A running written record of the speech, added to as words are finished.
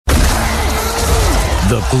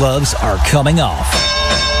The gloves are coming off.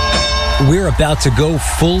 We're about to go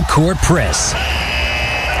full court press.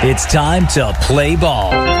 It's time to play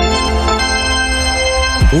ball.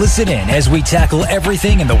 Listen in as we tackle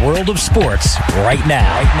everything in the world of sports right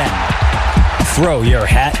now. Throw your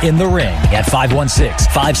hat in the ring at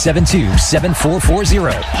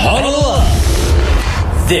 516-572-7440. Huddle up.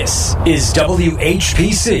 This is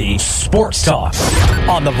WHPC Sports Talk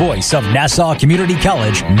on the voice of Nassau Community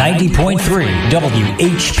College, 90.3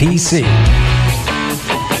 WHPC.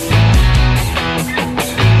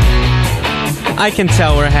 I can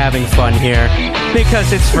tell we're having fun here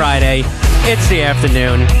because it's Friday. It's the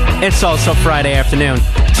afternoon. It's also Friday afternoon.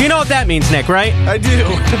 So you know what that means, Nick, right? I do.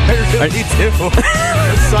 I really do.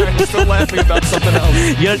 Sorry, I'm still laughing about something else.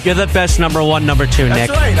 You're the best number one, number two, Nick.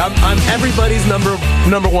 That's right. I'm everybody's number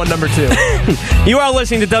one, number two. You are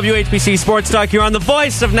listening to WHPC Sports Talk. You're on the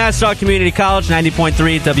voice of Nassau Community College,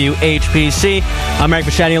 90.3 WHPC. I'm Eric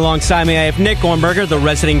Fischetti. Alongside me, I have Nick Ohrnberger, the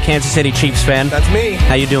resident Kansas City Chiefs fan. That's me.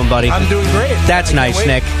 How you doing, buddy? I'm doing great. That's nice,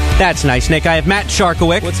 Nick. That's nice, Nick. I have Matt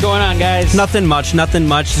Charkowick. What's going on, guys? Nothing much.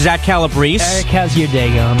 Zach Calabrese. Eric, how's your day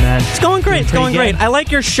going, man? It's going great. It's going great. I like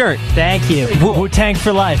your shirt. Thank you. Wu-Tang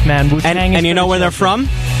for life, man. Wu-Tang and you know where they're from?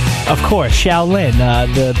 Of course, Shaolin,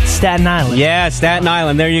 the Staten Island. Yeah, Staten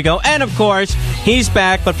Island. There you go. And, of course, he's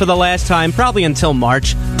back, but for the last time, probably until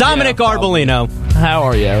March, Dominick Arbolino. How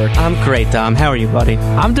are you, Eric? I'm great, Dom. How are you, buddy?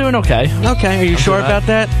 I'm doing okay. Okay. Are you sure about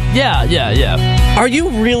that? Yeah. Are you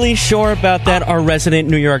really sure about that, our resident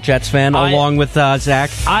New York Jets fan, along with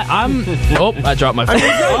Zach? I'm... Oh, I dropped my phone.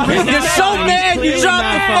 You're so mad you dropped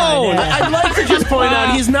the phone. I'd like to just point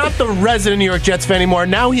out he's not the resident New York Jets fan anymore.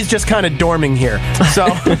 Now he's just kind of dorming here. So,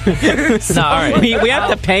 no, all right. We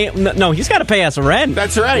have to pay... No, he's got to pay us rent.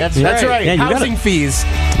 That's right. That's right. Yeah, housing fees.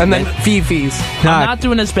 And then fees. I'm not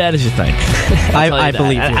doing as bad as you think. I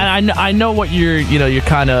believe you. I know what you're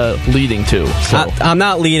kind of leading to. So. I'm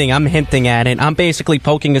not leading. I'm hinting at it. I'm basically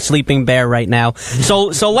poking a sleeping bear right now. So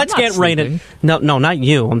let's get right in. No, not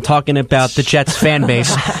you. I'm talking about the Jets fan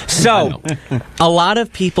base. So, a lot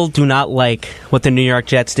of people do not like what the New York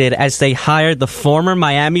Jets did as they hired the former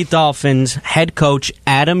Miami Dolphins head coach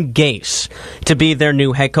Adam Gase to be their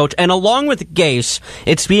new head coach. And along with Gase,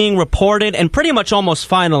 it's being reported and pretty much almost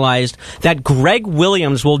finalized that Gregg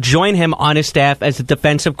Williams will join him on his staff as the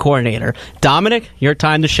defensive coordinator. Dominic, your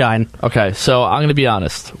time to shine. Okay, so I'm going to be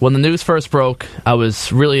honest. When the news first broke, I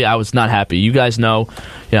was not happy. You guys know,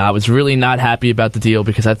 I was really not happy about the deal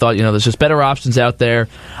because I thought, there's just better options out there.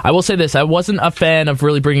 I will say this, I wasn't a fan of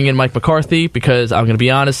really bringing in Mike McCarthy because I'm going to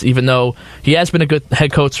be honest, even though he has been a good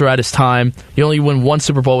head coach throughout his time, he only won one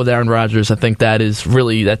Super Bowl with Aaron Rodgers. I think that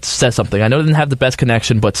says something. I know he didn't have the best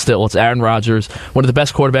connection, but still, it's Aaron Rodgers, one of the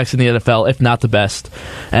best quarterbacks in the NFL, if not the best,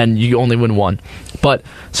 and you only win one. But,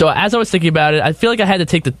 so as I was thinking about it, I feel like I had to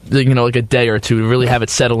take like a day or two to really have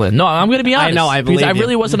it settle in. No, I'm going to be honest. I know, I believe because I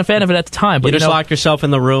really wasn't a fan of it at the time. But you just locked yourself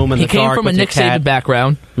in the room in the dark. He came from a Nick Saban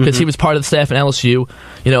background because he was part of the staff in LSU.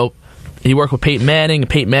 He worked with Peyton Manning, and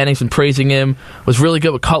Peyton Manning's been praising him. Was really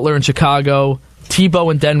good with Cutler in Chicago,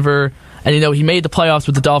 Tebow in Denver. And, he made the playoffs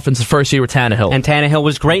with the Dolphins the first year with Tannehill. And Tannehill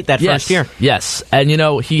was great that first year. Yes. And,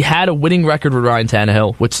 he had a winning record with Ryan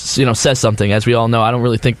Tannehill, which, says something. As we all know, I don't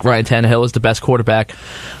really think Ryan Tannehill is the best quarterback.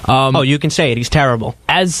 You can say it. He's terrible.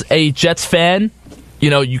 As a Jets fan,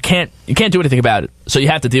 you can't do anything about it. So you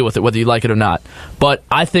have to deal with it, whether you like it or not. But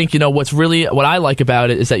I think, what I like about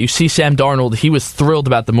it is that you see Sam Darnold, he was thrilled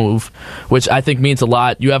about the move, which I think means a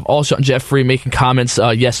lot. You have Alshon Jeffrey making comments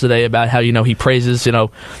yesterday about how, he praises, not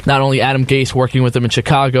only Adam Gase working with him in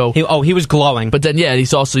Chicago. He was glowing. But then,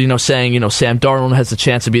 he's also, saying, Sam Darnold has the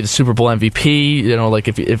chance to be the Super Bowl MVP,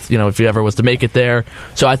 if he ever was to make it there.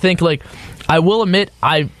 So I think, I will admit,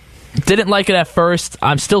 I didn't like it at first.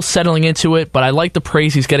 I'm still settling into it, but I like the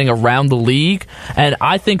praise he's getting around the league. And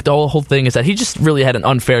I think the whole thing is that he just really had an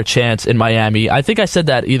unfair chance in Miami. I think I said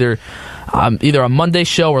that either a Monday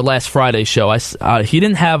show or last Friday show. He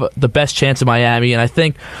didn't have the best chance in Miami, and I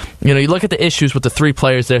think, you look at the issues with the three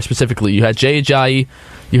players there specifically. You had Jay Ajayi,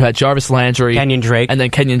 you had Jarvis Landry, Kenyon Drake, and then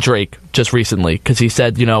Kenyon Drake just recently because he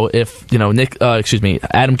said, if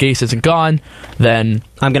Adam Gase isn't gone, then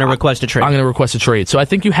I'm going to request a trade. So I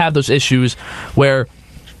think you have those issues where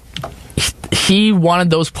he wanted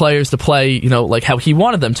those players to play, like how he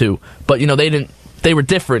wanted them to, but they didn't. They were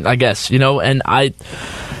different, I guess, and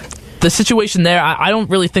the situation there, I don't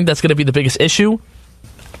really think that's going to be the biggest issue.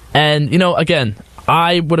 And, again,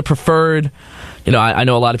 I would have preferred, I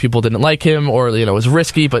know a lot of people didn't like him or, it was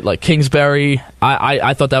risky, but like Kingsbury,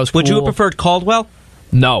 I thought that was cool. Would you have preferred Caldwell?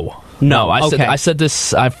 No. No, I said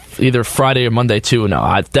this either Friday or Monday too. No,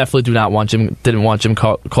 I definitely didn't want Jim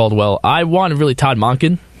Caldwell. I wanted really Todd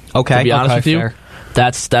Monken. Okay, to be honest with you, fair.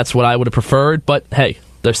 That's what I would have preferred. But hey,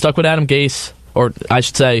 they're stuck with Adam Gase. Or I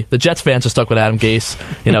should say, the Jets fans are stuck with Adam Gase.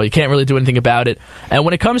 You can't really do anything about it. And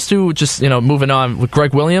when it comes to just, moving on with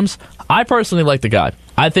Gregg Williams, I personally like the guy.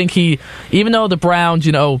 I think even though the Browns,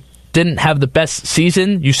 didn't have the best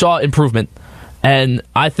season, you saw improvement. And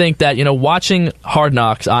I think that, watching Hard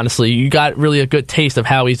Knocks, honestly, you got really a good taste of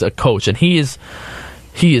how he's a coach. And he is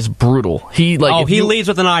brutal. He leads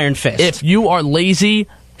with an iron fist. If you are lazy,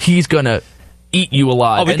 he's going to eat you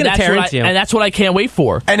alive. He's going to tear into you. And that's what I can't wait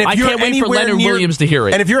for. And I can't wait for Leonard Williams to hear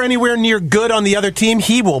it. And if you're anywhere near good on the other team,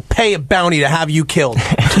 he will pay a bounty to have you killed.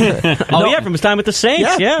 Yeah, from his time with the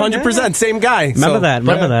Saints. Yeah, 100%. Yeah. Same guy. Remember that.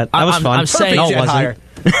 That was fun. I'm saying, no, it wasn't.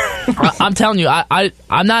 I'm telling you,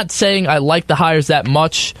 I'm not saying I like the hires that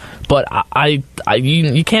much, but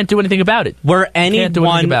you can't do anything about it. Were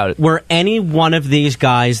any one of these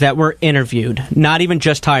guys that were interviewed, not even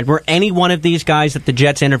just hired, were any one of these guys that the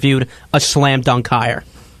Jets interviewed a slam dunk hire?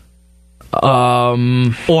 Or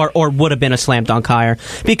would have been a slam dunk hire?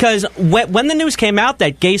 Because when the news came out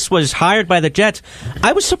that Gase was hired by the Jets,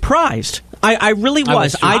 I was surprised. I really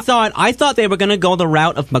was. I thought they were going to go the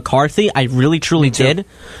route of McCarthy. I really, truly did.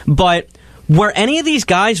 But were any of these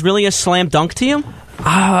guys really a slam dunk to you?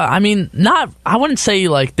 I wouldn't say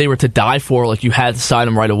like they were to die for. Like you had to sign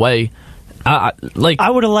them right away. I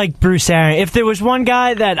would have liked Bruce Arians. If there was one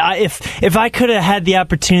guy that if I could have had the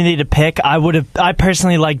opportunity to pick, I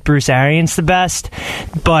personally liked Bruce Arians the best.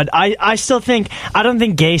 But I still think I don't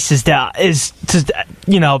think Gase is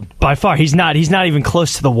by far he's not even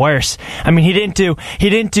close to the worst. I mean he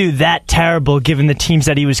didn't do that terrible given the teams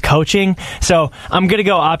that he was coaching. So I'm gonna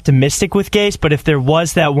go optimistic with Gase. But if there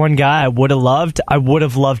was that one guy I would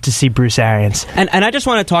have loved to see Bruce Arians. And I just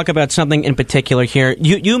want to talk about something in particular here.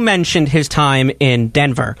 You mentioned his time in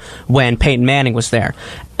Denver when Peyton Manning was there.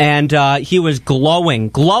 And he was glowing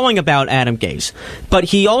about Adam Gase. But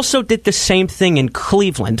he also did the same thing in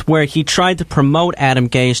Cleveland, where he tried to promote Adam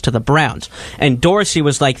Gase to the Browns. And Dorsey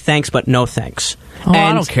was like, thanks, but no thanks.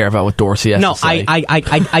 I don't care about what Dorsey has to say. No,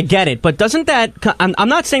 I get it. But doesn't that... I'm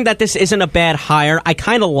not saying that this isn't a bad hire. I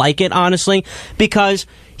kind of like it, honestly, because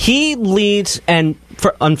he leads... And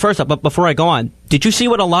first up, but before I go on, did you see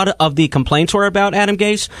what a lot of the complaints were about Adam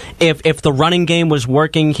Gase? If the running game was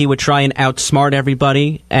working, he would try and outsmart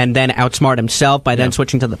everybody and then outsmart himself by then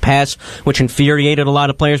switching to the pass, which infuriated a lot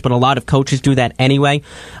of players, but a lot of coaches do that anyway.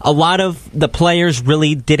 A lot of the players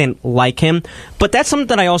really didn't like him, but that's something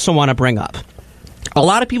that I also want to bring up. A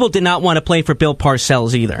lot of people did not want to play for Bill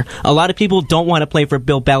Parcells either. A lot of people don't want to play for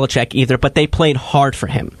Bill Belichick either, but they played hard for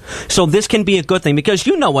him. So this can be a good thing, because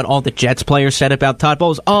you know what all the Jets players said about Todd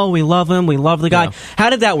Bowles. Oh, we love him. We love the guy. Yeah. How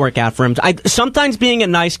did that work out for him? Sometimes being a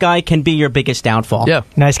nice guy can be your biggest downfall. Yeah.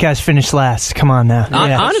 Nice guys finish last. Come on now.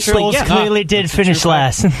 Honestly, Bowles clearly did finish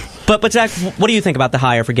last. But Zach, what do you think about the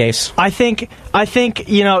hire for Gase? I think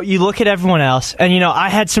you look at everyone else, and I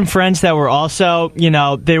had some friends that were also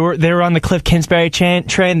they were on the Cliff Kingsbury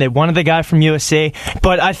train. They wanted the guy from USC,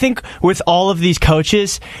 but I think with all of these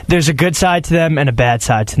coaches, there's a good side to them and a bad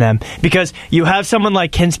side to them, because you have someone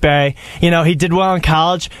like Kingsbury. He did well in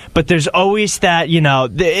college, but there's always that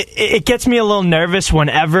it gets me a little nervous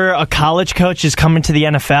whenever a college coach is coming to the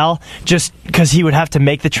NFL, just because he would have to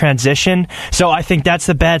make the transition. So I think that's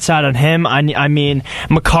the bad side on him. I mean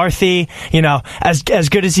McCarthy, as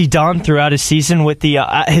good as he done throughout his season with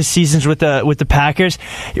his seasons with the Packers.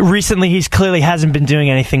 Recently, he's clearly hasn't been doing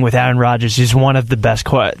anything with Aaron Rodgers. He's one of the best,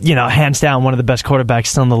 hands down, one of the best quarterbacks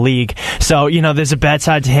still in the league. So there's a bad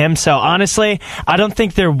side to him. So honestly, I don't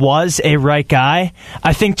think there was a right guy.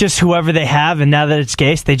 I think just whoever they have, and now that it's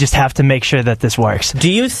Gase, they just have to make sure that this works.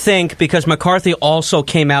 Do you think, because McCarthy also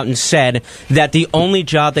came out and said that the only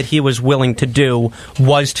job that he was willing to do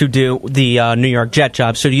was to do the New York Jet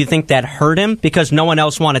job, so do you think that hurt him because no one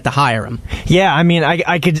else wanted to hire him? Yeah, I mean,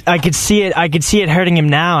 I could see it. I could see it hurting him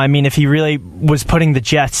now. I mean, if he really was putting the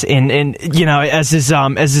Jets in as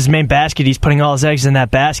his main basket, he's putting all his eggs in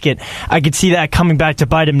that basket. I could see that coming back to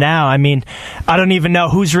bite him now. I mean, I don't even know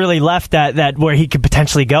who's really left that where he could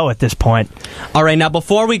potentially go at this point. All right, now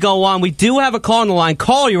before we go on, we do have a call on the line.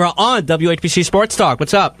 Call, you are on WHPC Sports Talk.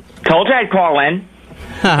 What's up? Told you I'd call in.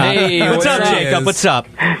 Hey, what's up, Jacob? What's up?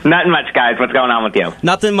 Nothing much, guys. What's going on with you?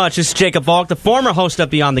 Nothing much. It's Jacob Volk, the former host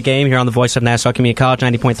of Beyond the Game here on the Voice of Nassau Community College,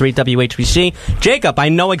 90.3 WHPC. Jacob, I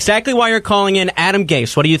know exactly why you're calling in. Adam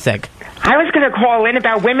Gase, what do you think? I was going to call in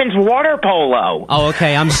about women's water polo. Oh,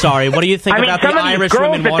 okay. I'm sorry. What do you think about the Irish some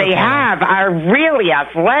of women these girls water that they polo? have are really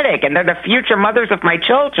athletic, and they're the future mothers of my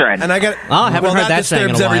children. And I got. I haven't heard that that saying in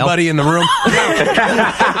a disturbs while. everybody in the room.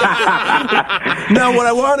 Now, what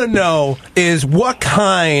I want to know is what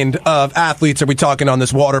kind of athletes are we talking on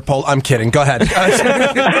this water polo? I'm kidding. Go ahead.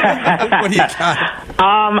 What do you got?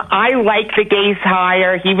 I like the Gase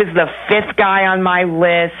hire. He was the 5th guy on my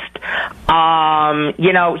list.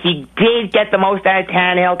 He did get the most out of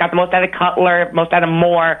Tannehill, got the most out of Cutler, most out of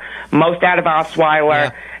Moore, most out of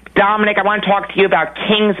Osweiler. Yeah. Dominic, I want to talk to you about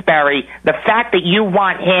Kingsbury. The fact that you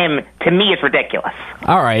want him, to me, is ridiculous.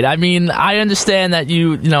 All right. I mean, I understand that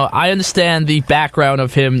I understand the background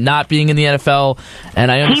of him not being in the NFL,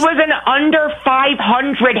 and He was an under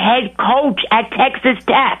 500 head coach at Texas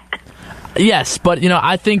Tech. Yes, but,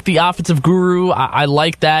 I think the offensive guru, I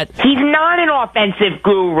like that. He's not an offensive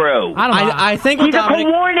guru. I think he's a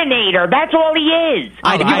coordinator. That's all he is.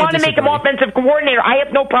 If you want to make him offensive coordinator, I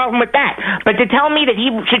have no problem with that. But to tell me that he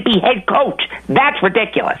should be head coach, that's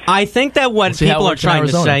ridiculous. I think that what people are trying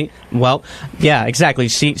to say... Well, yeah, exactly.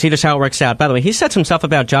 See just how it works out. By the way, he said some stuff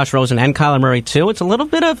about Josh Rosen and Kyler Murray, too. It's a little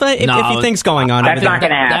bit of iffy things going on. That's not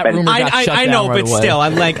going to happen. I know, but still,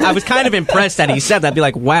 I was kind of impressed that he said that. I'd be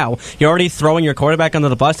like, wow, you're already throwing your quarterback under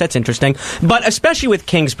the bus? That's interesting. But especially with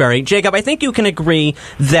Kingsbury, Jacob, I think you can agree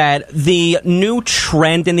that the new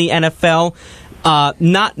trend in the NFL...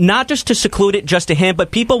 not just to seclude it just to him,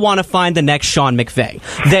 but people want to find the next Sean McVay.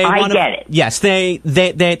 I get it. Yes, they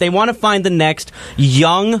want to find the next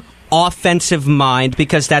young offensive mind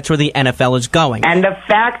because that's where the NFL is going. And the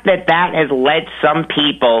fact that has led some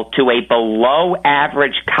people to a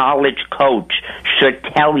below-average college coach should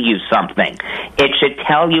tell you something. It should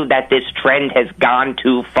tell you that this trend has gone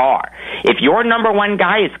too far. If your number one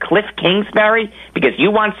guy is Cliff Kingsbury because you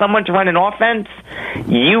want someone to run an offense,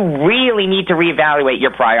 you really need to reevaluate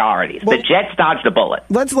your priorities. Well, the Jets dodged a bullet.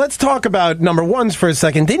 Let's talk about number ones for a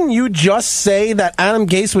second. Didn't you just say that Adam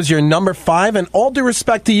Gase was your number 5? And all due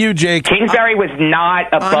respect to you, Jake, Kingsbury was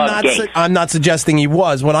not above Gase. I'm not suggesting he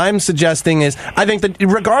was. What I'm suggesting is I think that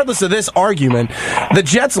regardless of this argument, the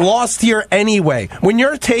Jets lost here anyway. When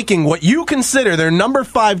you're taking what you consider their number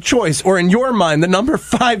 5 choice, or in your mind, the number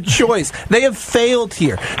 5 choice, they have failed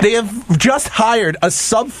here. They have just hired a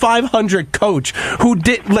sub-500 coach who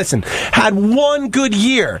had one good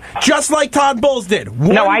year, just like Todd Bowles did.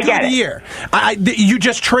 I get it. Year. You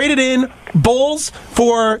just traded in Bowles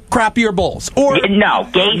for crappier Bowles. Or no,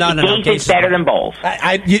 Gase is better than Bowles.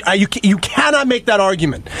 You cannot make that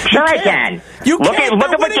argument. Sure, I can. Look at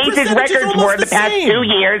what Gase's records were the past 2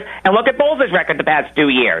 years, and look at Bowles' record the past 2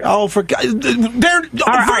 years. Oh, for God, they're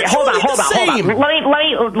all right. Hold on.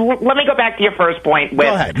 Let me go back to your first point. With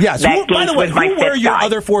go ahead. Yes. By the way, who were your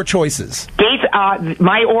other 4 choices? Gase.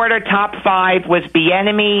 My order top 5 was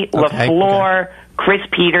Bieniemy, LaFleur, Chris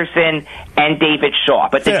Peterson, and David Shaw.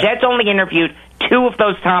 But the Jets only interviewed 2 of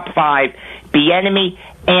those top 5, Bieniemy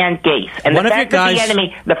and Gase. And the fact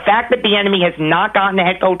that Bieniemy has not gotten a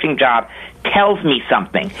head coaching job tells me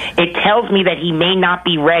something. It tells me that he may not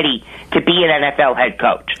be ready to be an NFL head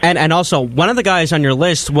coach. And also, one of the guys on your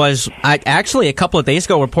list was actually a couple of days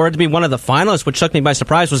ago reported to be one of the finalists, which took me by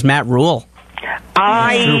surprise, was Matt Rule.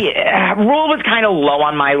 Rule was kind of low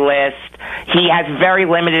on my list. He has very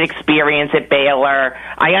limited experience at Baylor.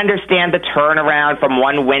 I understand the turnaround from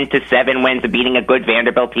 1 win to 7 wins of beating a good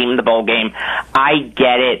Vanderbilt team in the bowl game. I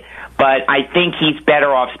get it. But I think he's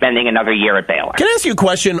better off spending another year at Baylor. Can I ask you a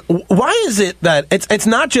question? Why is it that it's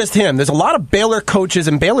not just him? There's a lot of Baylor coaches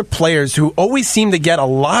and Baylor players who always seem to get a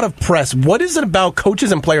lot of press. What is it about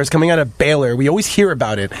coaches and players coming out of Baylor? We always hear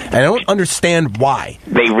about it, and I don't understand why.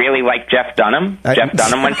 They really like Jeff Dunham. Jeff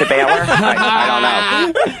Dunham went to Baylor.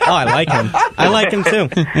 I don't know. Oh, I like him. I like him, too.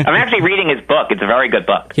 I'm actually reading his book. It's a very good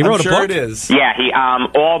book. He wrote a book? It is. Yeah, he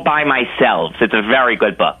All by Myself. It's a very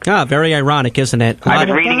good book. Ah, very ironic, isn't it? I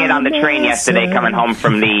was reading it on the train yesterday coming home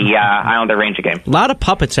from the Islander Ranger game. A lot of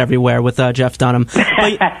puppets everywhere with Jeff Dunham.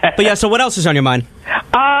 But yeah, so what else is on your mind?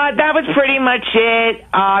 That was pretty much it.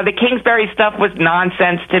 The Kingsbury stuff was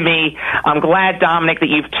nonsense to me. I'm glad, Dominic, that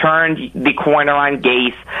you've turned the corner on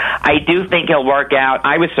Gase. I do think he'll work out.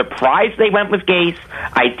 I was surprised they went with Gase.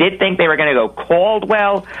 I did think they were going to go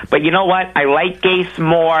Caldwell, but you know what? I like Gase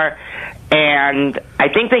more, and I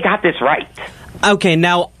think they got this right. Okay,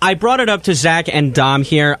 now, I brought it up to Zach and Dom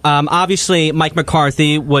here. Obviously, Mike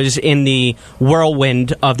McCarthy was in the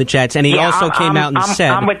whirlwind of the Jets, and he also came out and said...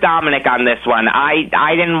 I'm with Dominic on this one. I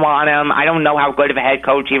didn't want him. I don't know how good of a head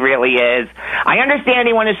coach he really is. I understand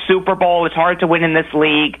he won a Super Bowl. It's hard to win in this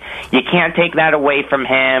league. You can't take that away from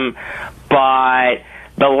him. But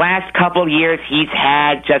the last couple years he's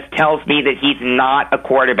had just tells me that he's not a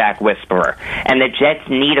quarterback whisperer. And the Jets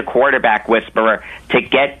need a quarterback whisperer to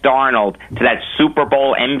get Darnold to that Super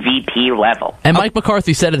Bowl MVP level. And Mike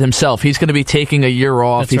McCarthy said it himself. He's going to be taking a year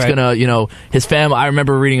off. He's going to, his family, I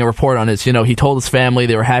remember reading a report on this, he told his family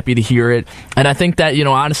they were happy to hear it. And I think that,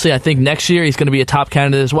 honestly, I think next year he's going to be a top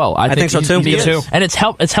candidate as well. I think so too. Me too. And it's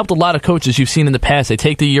helped a lot of coaches you've seen in the past. They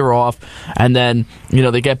take the year off and then,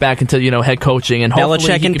 they get back into, head coaching and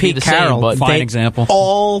hopefully Belichick and Pete Carroll, fine example.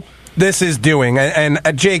 All this is doing, and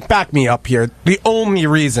Jake, back me up here. The only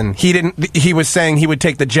reason he was saying he would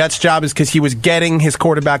take the Jets job is because he was getting his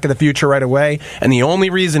quarterback of the future right away, and the only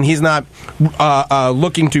reason he's not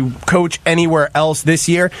looking to coach anywhere else this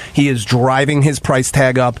year, he is driving his price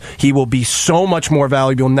tag up. He will be so much more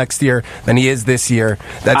valuable next year than he is this year.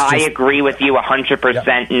 I agree with you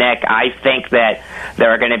 100%, Nick. I think that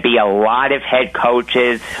there are going to be a lot of head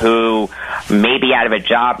coaches who may be out of a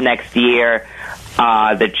job next year.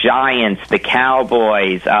 The Giants, the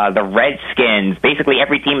Cowboys, the Redskins, basically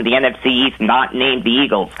every team in the NFC East not named the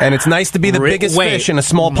Eagles. And it's nice to be the biggest fish in a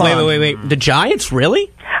small pond. Wait. The Giants,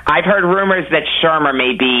 really? I've heard rumors that Shermer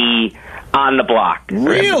may be on the block.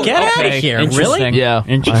 Really? Get out of here. Really? Yeah,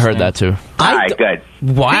 I heard that too. All right, good.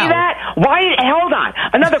 Wow. See that? Hold on.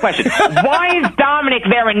 Another question. Why is Dominic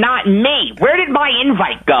there and not me? Where did my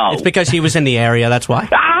invite go? It's because he was in the area, that's why.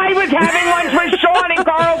 I was having lunch with Sean and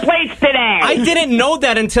Carl Place today. I didn't know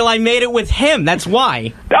that until I made it with him. That's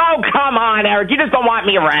why. Oh, come on, Eric. You just don't want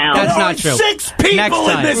me around. That's not true. 6 people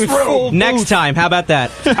in this room. Next time. How about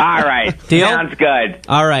that? All right. Deal? Sounds good.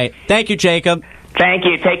 All right. Thank you, Jacob. Thank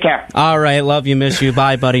you. Take care. All right. Love you. Miss you.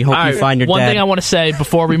 Bye, buddy. Hope you find your dad. One thing I want to say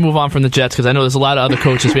before we move on from the Jets, because I know there's a lot of other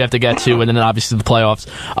coaches we have to get to, and then obviously the playoffs.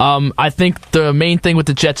 I think the main thing with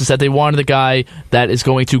the Jets is that they wanted a guy that is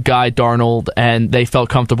going to guide Darnold, and they felt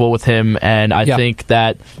comfortable with him, and I think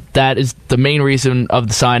that is the main reason of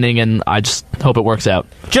the signing, and I just hope it works out.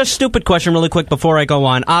 Just stupid question really quick before I go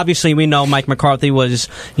on. Obviously, we know Mike McCarthy was,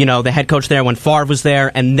 the head coach there when Favre was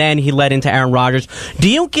there, and then he led into Aaron Rodgers. Do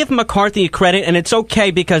you give McCarthy credit, and it's okay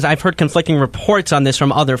because I've heard conflicting reports on this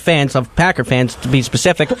from other fans, of Packer fans to be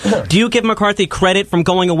specific. Do you give McCarthy credit from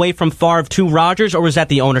going away from Favre to Rodgers, or was that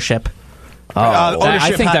the ownership?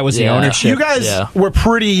 I think that was the ownership. You guys were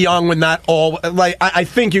pretty young when that all. I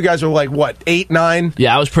think you guys were like what, 8, 9?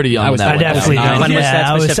 Yeah, I was pretty young. I was definitely young.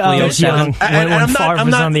 I was young when Favre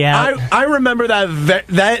was on the out. I remember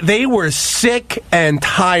that they were sick and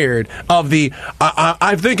tired of the.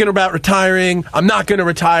 I'm thinking about retiring. I'm not going to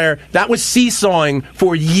retire. That was seesawing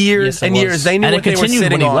for years and years. They knew and what they were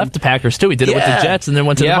sitting when he on. left the Packers too. He did it with the Jets and then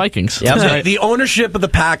went to the Vikings. Yep. The ownership of the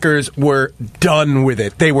Packers were done with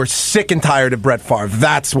it. They were sick and tired of Brett Favre.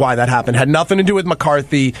 That's why that happened. Had nothing to do with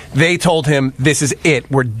McCarthy. They told him, this is it.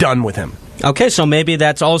 We're done with him. Okay, so maybe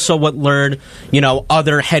that's also what lured,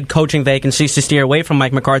 other head coaching vacancies to steer away from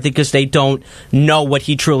Mike McCarthy because they don't know what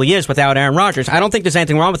he truly is without Aaron Rodgers. I don't think there's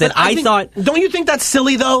anything wrong with it. Don't you think that's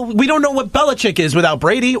silly, though? We don't know what Belichick is without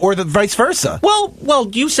Brady or the vice versa. Well,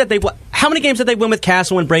 you said how many games did they win with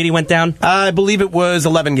Castle when Brady went down? I believe it was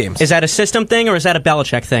 11 games. Is that a system thing or is that a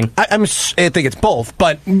Belichick thing? I think it's both,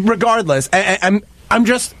 but regardless,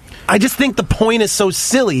 I just think the point is so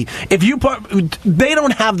silly. If they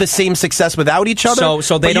don't have the same success without each other.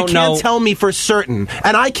 So they don't know. You can't tell me for certain,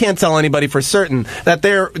 and I can't tell anybody for certain that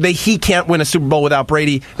he can't win a Super Bowl without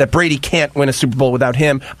Brady. That Brady can't win a Super Bowl without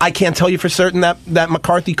him. I can't tell you for certain that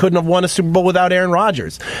McCarthy couldn't have won a Super Bowl without Aaron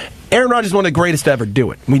Rodgers. Aaron Rodgers is one of the greatest to ever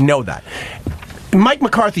do it. We know that. Mike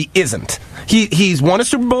McCarthy isn't. He's won a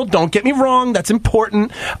Super Bowl. Don't get me wrong. That's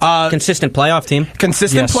important. Consistent playoff team.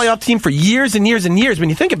 Playoff team for years and years and years. When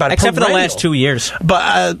you think about it, except for the last 2 years.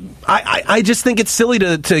 But I just think it's silly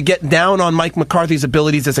to get down on Mike McCarthy's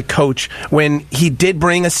abilities as a coach when he did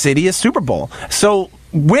bring a city a Super Bowl. So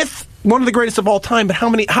with one of the greatest of all time, but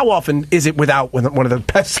how often is it without one of the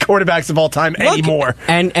best quarterbacks of all time anymore?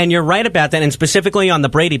 And you're right about that, and specifically on the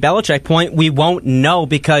Brady-Belichick point, we won't know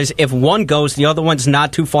because if one goes, the other one's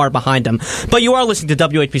not too far behind him. But you are listening to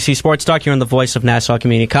WHPC Sports Talk. You're on the voice of Nassau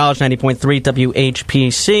Community College, 90.3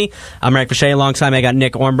 WHPC. I'm Eric Fischetti. Alongside me, I got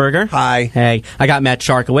Nick Ohrnberger. Hi. Hey. I got Matt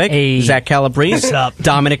Charkowick. Hey. Zach Calabrese. What's up?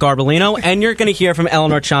 Dominick Arbolino. And you're going to hear from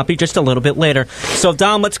Eleanor Ciampi just a little bit later. So,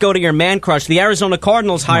 Dom, let's go to your man crush. The Arizona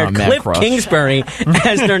Cardinals hired Cliff Kingsbury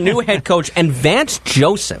as their new head coach and Vance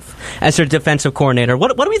Joseph as their defensive coordinator.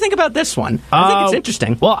 What do we think about this one? I think it's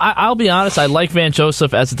interesting. Well, I'll be honest. I like Vance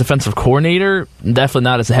Joseph as a defensive coordinator, definitely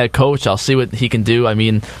not as a head coach. I'll see what he can do. I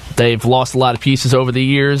mean, they've lost a lot of pieces over the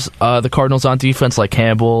years, the Cardinals on defense, like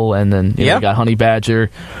Campbell, and then you got Honey Badger.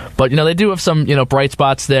 But, they do have some, bright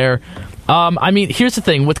spots there. I mean, here's the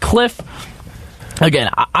thing. With Cliff, again,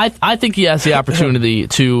 I think he has the opportunity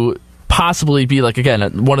to possibly be, like,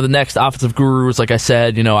 again, one of the next offensive gurus. Like I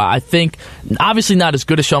said, I think obviously not as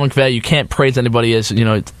good as Sean McVay. You can't praise anybody as,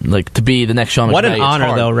 like, to be the next Sean McVay. What an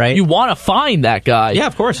honor, though, right? You want to find that guy. Yeah,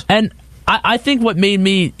 of course. And I think what made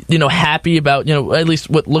me, happy about, at least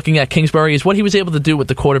looking at Kingsbury is what he was able to do with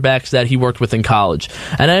the quarterbacks that he worked with in college.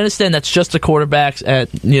 And I understand that's just the quarterbacks,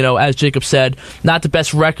 as Jacob said, not the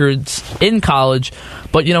best records in college,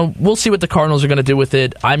 but, we'll see what the Cardinals are going to do with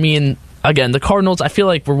it. I mean, again, the Cardinals, I feel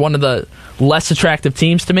like were one of the less attractive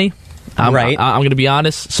teams to me. Right. I'm going to be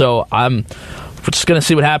honest, so we're just going to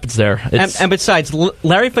see what happens there. And besides,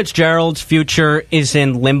 Larry Fitzgerald's future is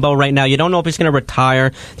in limbo right now. You don't know if he's going to retire.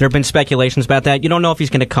 There have been speculations about that. You don't know if he's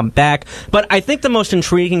going to come back. But I think the most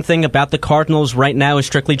intriguing thing about the Cardinals right now is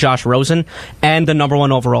strictly Josh Rosen and the number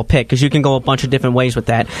 1 overall pick, because you can go a bunch of different ways with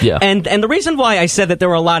that. Yeah. And the reason why I said that there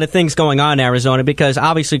were a lot of things going on in Arizona, because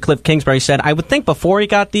obviously Cliff Kingsbury said, I would think before he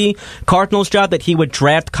got the Cardinals job that he would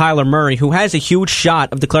draft Kyler Murray, who has a huge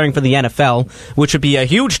shot of declaring for the NFL, which would be a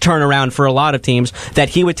huge turnaround for a lot of teams, that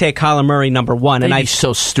he would take Kyler Murray number 1. And He's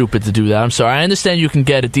so stupid to do that. I'm sorry. I understand you can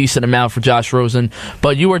get a decent amount for Josh Rosen,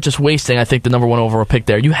 but you are just wasting, I think, the number 1 overall pick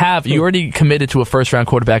there. You already committed to a first-round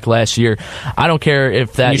quarterback last year. I don't care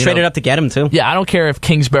if that... You traded up to get him, too. Yeah, I don't care if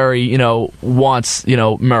Kingsbury, wants,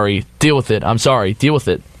 Murray. Deal with it. I'm sorry. Deal with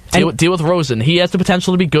it. Deal with Rosen. He has the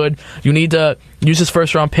potential to be good. You need to use his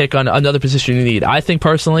first-round pick on another position you need. I think,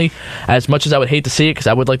 personally, as much as I would hate to see it, because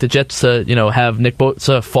I would like the Jets to, have Nick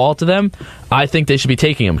Bosa fall to them, I think they should be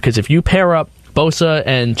taking him. Because if you pair up Bosa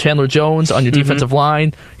and Chandler Jones on your defensive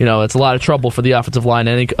line, it's a lot of trouble for the offensive line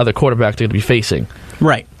and any other quarterback they're going to be facing.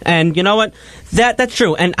 Right. And you know what? That's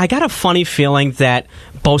true. And I got a funny feeling that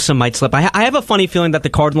Bosa might slip. I have a funny feeling that the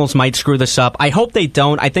Cardinals might screw this up. I hope they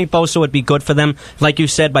don't. I think Bosa would be good for them, like you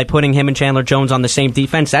said, by putting him and Chandler Jones on the same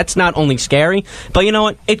defense. That's not only scary, but you know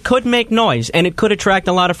what? It could make noise, and it could attract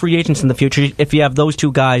a lot of free agents in the future if you have those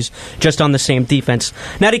two guys just on the same defense.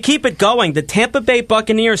 Now, to keep it going, the Tampa Bay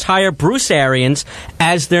Buccaneers hire Bruce Arians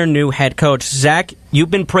as their new head coach. Zach,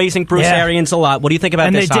 you've been praising Bruce Arians a lot. What do you think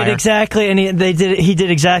about this hire? He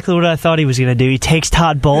did exactly what I thought he was going to do. He takes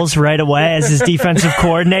Todd Bowles right away as his defensive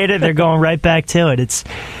coordinator. They're going right back to it.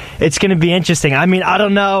 It's going to be interesting. I mean, I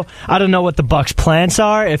don't know what the Bucs' plans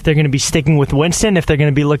are. If they're going to be sticking with Winston, if they're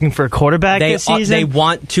going to be looking for a quarterback this season. They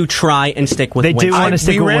want to try and stick with Winston. They do want to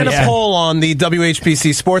stick with Winston. We ran a poll on the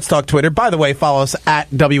WHPC Sports Talk Twitter. By the way, follow us at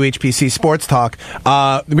WHPC Sports Talk.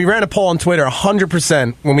 We ran a poll on Twitter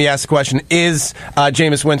 100% when we asked the question, is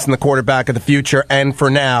Jameis Winston the quarterback of the future and for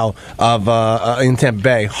now in Tampa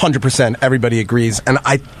Bay? 100%. Everybody agrees. And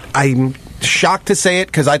I'm shocked to say it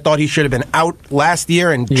because I thought he should have been out last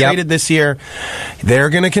year and traded this year. They're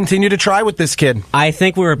going to continue to try with this kid. I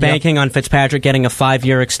think we were banking on Fitzpatrick getting a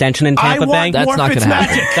 5-year extension in Tampa Bay. That's not going to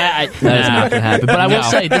happen. That is not going to happen. But I will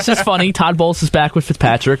say, this is funny. Todd Bowles is back with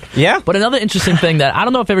Fitzpatrick. Yeah. But another interesting thing that I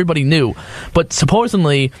don't know if everybody knew, but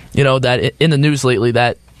supposedly, that in the news lately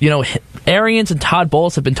that Arians and Todd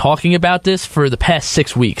Bowles have been talking about this for the past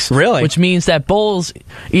 6 weeks. Really? Which means that Bowles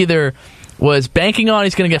either was banking on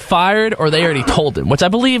he's going to get fired, or they already told him. Which I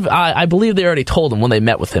believe they already told him when they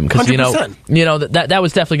met with him, because that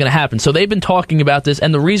was definitely going to happen. So they've been talking about this,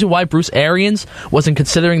 and the reason why Bruce Arians wasn't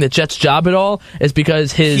considering the Jets' job at all is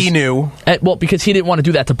because he knew. Because he didn't want to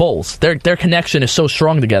do that to Bowles. Their connection is so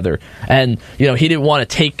strong together, and he didn't want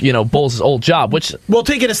to take Bowles' old job. Which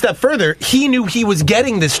take it a step further. He knew he was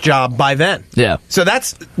getting this job by then. Yeah. So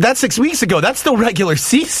that's 6 weeks ago. That's still regular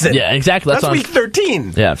season. Yeah, exactly. That's week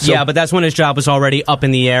 13. Yeah. But that's when his job was already up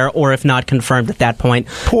in the air, or if not confirmed at that point.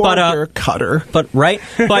 Poor Cutter. But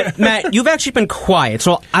Matt, you've actually been quiet,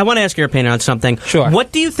 so I want to ask your opinion on something. Sure.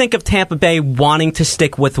 What do you think of Tampa Bay wanting to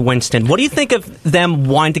stick with Winston? What do you think of them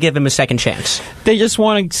wanting to give him a second chance? They just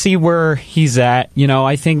want to see where he's at.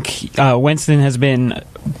 I think Winston has been,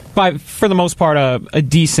 for the most part, a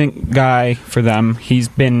decent guy for them. He's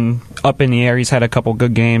been up in the air. He's had a couple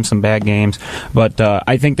good games, some bad games. But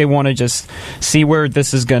I think they want to just see where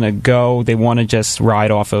this is going to go. They want to just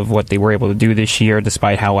ride off of what they were able to do this year,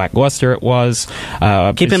 despite how lackluster it was.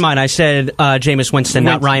 Keep in mind, I said Jameis Winston,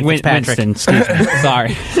 not Ryan Fitzpatrick. Winston, excuse me.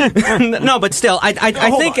 Sorry. No, but still, I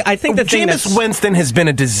think the thing Jameis Winston has been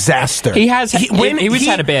a disaster. He has. He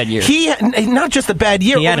had a bad year. Not just a bad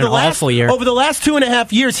year. He had an awful year. Over the last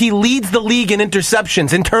 2.5 years, he leads the league in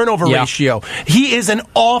interceptions and turnover ratio. He is an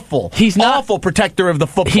awful protector of the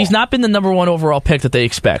football. He's not been the number 1 overall pick that they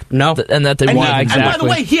expect. No. And that they want. Exactly. And by the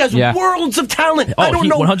way, he has worlds of talent. I don't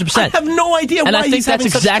know. 100%. I have no idea why he's having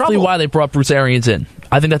such trouble. And I think that's exactly why they brought Bruce Arians in.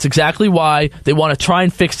 I think that's exactly why they want to try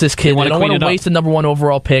and fix this kid. They don't want to waste the number 1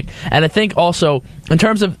 overall pick. And I think also, in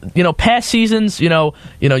terms of past seasons, you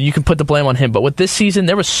can put the blame on him. But with this season,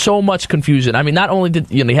 there was so much confusion. I mean, not only did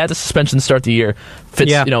he had the suspension to start the year,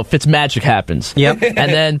 Fitz magic happens. Yep. And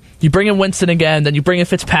then you bring in Winston again, then you bring in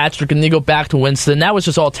Fitzpatrick, and then you go back to Winston. That was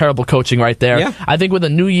just all terrible coaching right there. Yeah. I think with a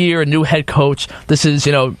new year, a new head coach, this is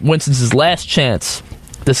Winston's last chance.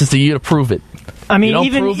 This is the year to prove it. I mean,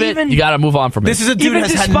 you don't prove it, you got to move on from it. This is a dude who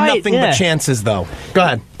has had nothing but chances, though. Go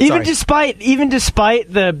ahead. Even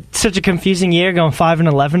despite such a confusing year, going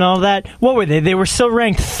 5-11, all that. What were they? They were still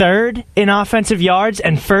ranked 3rd in offensive yards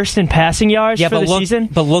and 1st in passing yards for the season.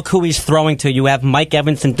 But look who he's throwing to. You have Mike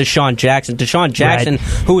Evans and Deshaun Jackson. Deshaun Jackson,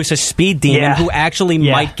 who is a speed demon, who actually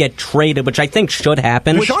might get traded, which I think should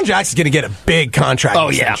happen. Deshaun Jackson's going to get a big contract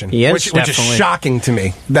extension, which is shocking to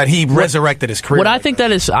me that he resurrected his career. What I think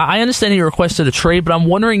that is, I understand he requested a trade, but I'm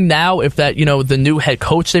wondering now if that, the new head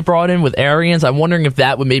coach they brought in with Arians, I'm wondering if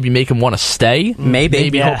that would maybe make him want to stay.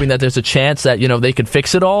 Maybe hoping that there's a chance that, they could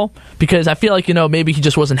fix it all. Because I feel like, maybe he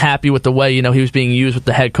just wasn't happy with the way, he was being used with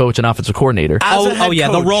the head coach and offensive coordinator.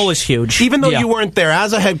 The role is huge. Even though you weren't there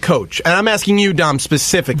as a head coach, and I'm asking you, Dom,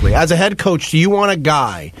 specifically, as a head coach, do you want a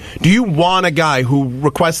guy who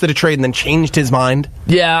requested a trade and then changed his mind?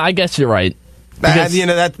 Yeah, I guess you're right.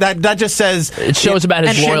 That just says it shows about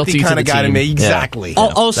his loyalty kind to the of guy team. to me. Exactly.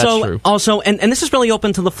 Yeah. Also, and this is really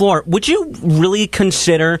open to the floor. Would you really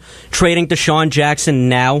consider trading Deshaun Jackson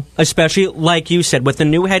now, especially like you said, with the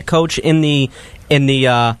new head coach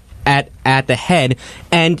at the head,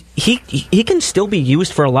 and he can still be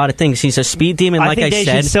used for a lot of things. He's a speed demon, like I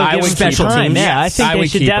said. Special teams. Yeah, I think they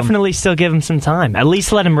should definitely still give him some time. At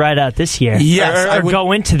least let him ride out this year. Yes, or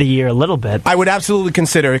go into the year a little bit. I would absolutely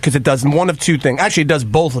consider it because it does one of two things. Actually, it does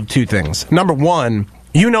both of two things. Number one,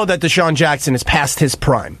 that Deshaun Jackson is past his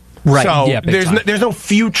prime. Right. So there's no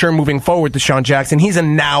future moving forward to Deshaun Jackson. He's a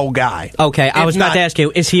now guy. Okay, I was about to ask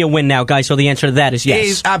you, is he a win now guy? So the answer to that is yes.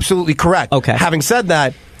 He's absolutely correct. Okay. Having said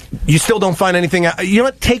that, you still don't find anything. You know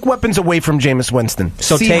what? Take weapons away from Jameis Winston.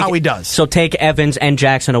 See how he does. So take Evans and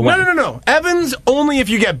Jackson away. No. Evans only if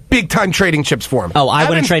you get big time trading chips for him. Oh, I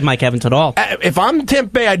wouldn't trade Mike Evans at all. If I'm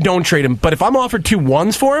Tampa Bay, I don't trade him. But if I'm offered 2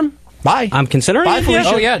 1s for him, bye. I'm considering it.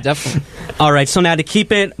 Oh yeah, definitely. All right, so now to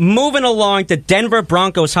keep it moving along, the Denver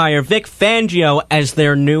Broncos hire Vic Fangio as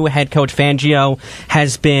their new head coach. Fangio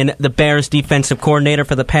has been the Bears' defensive coordinator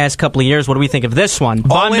for the past couple of years. What do we think of this one?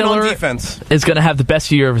 Von Miller on defense is going to have the best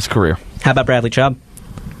year of his career. How about Bradley Chubb?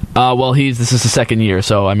 This is the second year,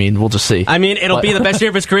 so we'll just see. It'll be the best year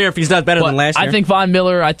of his career if he's done better than last year. I think Von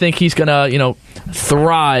Miller. I think he's gonna,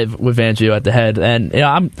 thrive with Fangio at the head, and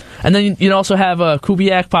and then you also have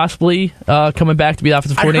Kubiak possibly coming back to be the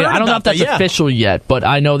offensive coordinator. I don't know if that's official yet, but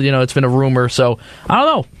I know that it's been a rumor, so I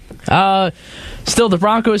don't know. Still, the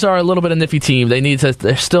Broncos are a little bit of a nifty team. They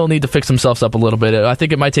still need to fix themselves up a little bit. I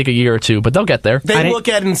think it might take a year or two, but they'll get there. They look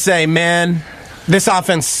at it and say, man, this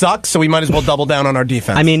offense sucks, so we might as well double down on our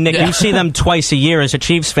defense. Nick, you see them twice a year as a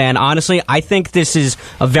Chiefs fan. Honestly, I think this is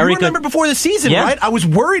a very good... You remember before the season, right? I was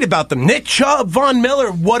worried about them. Nick Chubb, Von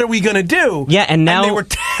Miller, what are we going to do? Yeah, and now... they were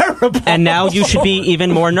terrible. And now you should be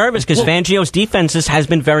even more nervous because Fangio's defenses has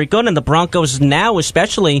been very good, and the Broncos now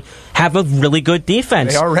especially have a really good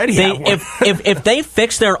defense. They already have one. If they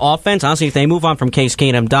fix their offense, honestly, if they move on from Case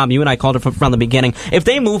Keenum, Dom, you and I called it from the beginning, if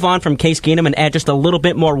they move on from Case Keenum and add just a little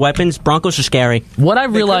bit more weapons, Broncos are scary. What I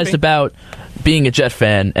realized about being a Jet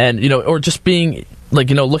fan and, or just being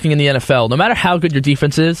looking in the NFL, no matter how good your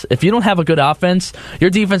defense is, if you don't have a good offense, your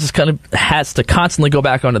defense has to constantly go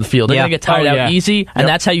back onto the field. They're going to get tired out easy, and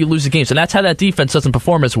that's how you lose the games. And that's how that defense doesn't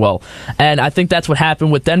perform as well. And I think that's what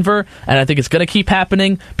happened with Denver, and I think it's going to keep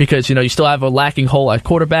happening because, you still have a lacking hole at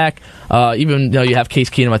quarterback. Even, you have Case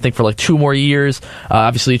Keenum, I think, for 2 more years.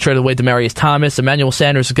 Obviously, you traded away Demaryius Thomas. Emmanuel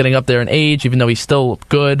Sanders is getting up there in age, even though he's still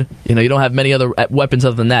good. You don't have many other weapons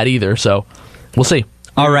other than that either, so we'll see.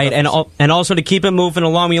 All right, and also to keep it moving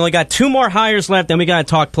along, we only got 2 more hires left, then we got to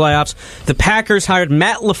talk playoffs. The Packers hired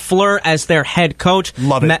Matt LaFleur as their head coach.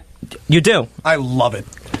 Love it. You do? I love it.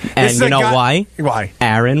 And you know why? Why?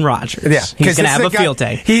 Aaron Rodgers. Yeah. He's going to have a field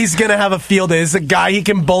day. He's going to have a field day. He's a guy he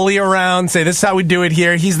can bully around, say, this is how we do it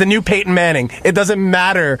here. He's the new Peyton Manning. It doesn't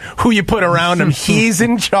matter who you put around him. He's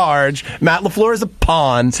in charge. Matt LaFleur is a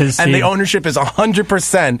pawn, and the ownership is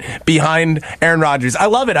 100% behind Aaron Rodgers. I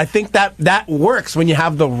love it. I think that works when you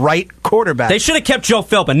have the right quarterback. They should have kept Joe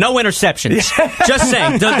Philbin. No interceptions. Just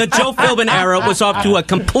saying. The Joe Philbin era was off to a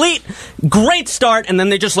complete great start, and then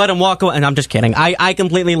they just let him walk away. And I'm just kidding. I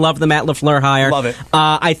completely love the Matt LaFleur hire. Love it.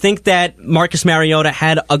 I think that Marcus Mariota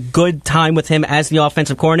had a good time with him as the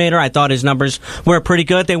offensive coordinator. I thought his numbers were pretty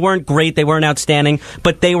good. They weren't great. They weren't outstanding,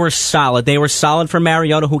 but they were solid. They were solid for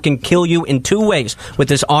Mariota, who can kill you in two ways, with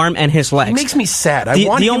his arm and his legs. It makes me sad.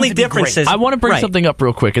 The only difference is... I want to bring something up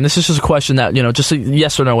real quick, and this is just a question that, just a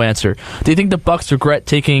yes or no answer. Do you think the Bucs regret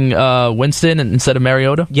taking Winston instead of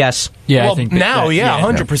Mariota? Yes. Yeah, well, I think now,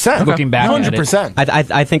 100%. Looking back 100%.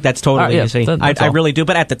 I think that's totally easy. I really do.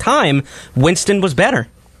 But at the time, Winston was better.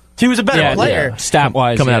 He was a better player. Yeah.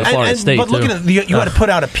 Stat-wise. Coming out of Florida State, but look at it, you had to put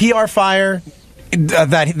out a PR fire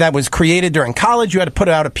that was created during college. You had to put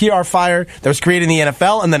out a PR fire that was created in the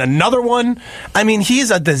NFL, and then another one. I mean,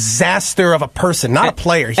 he's a disaster of a person, not a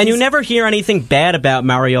player. And you never hear anything bad about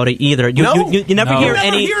Mariota either. You never hear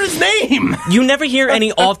any. Hear his name. You never hear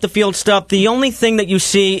any off the field stuff. The only thing that you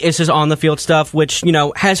see is his on the field stuff, which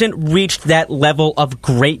hasn't reached that level of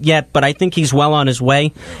great yet. But I think he's well on his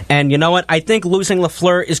way. And you know what? I think losing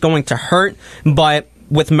LaFleur is going to hurt, but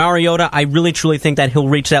with Mariota, I really truly think that he'll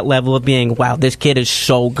reach that level of being, wow, this kid is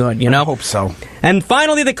so good, I hope so. And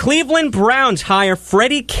finally, the Cleveland Browns hire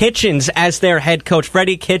Freddie Kitchens as their head coach.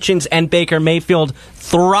 Freddie Kitchens and Baker Mayfield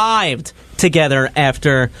thrived together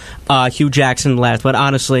after Hugh Jackson left, but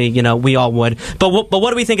honestly, we all would. But what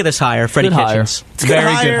do we think of this hire, Freddie Kitchens? It's a good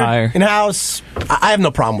hire. In-house, I have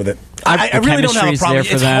no problem with it. I really don't have a problem.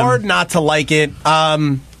 It's hard not to like it.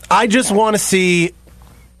 I just want to see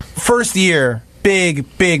first year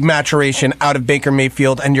big maturation out of Baker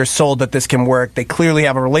Mayfield, and you're sold that this can work. They clearly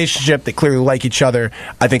have a relationship. They clearly like each other.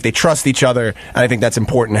 I think they trust each other, and I think that's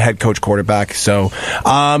important in a head coach quarterback. So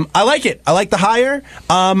I like it. I like the hire.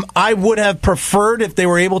 I would have preferred if they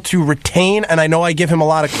were able to retain, and I know I give him a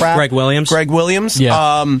lot of crap. Gregg Williams.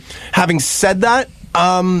 Yeah. Having said that,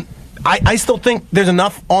 I still think there's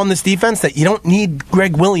enough on this defense that you don't need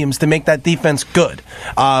Gregg Williams to make that defense good.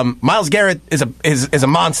 Myles Garrett is a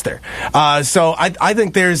monster. So I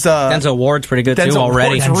think there's Denzel Ward's pretty good too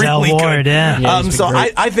already. Denzel really Ward, good. yeah. So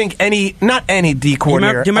I think not any D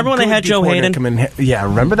coordinator. Do you remember when they had Joe Hayden? Yeah,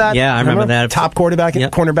 remember that? Yeah, I remember that. Top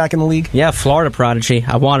cornerback in the league. Yeah, Florida prodigy.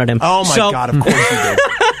 I wanted him. Oh my God! Of course you did.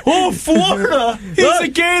 Oh, Florida! He's a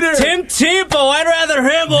Gator! Tim Tebow, I'd rather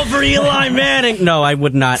him over Eli Manning. No, I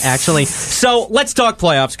would not, actually. So, let's talk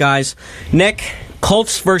playoffs, guys. Nick,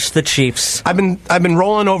 Colts versus the Chiefs. I've been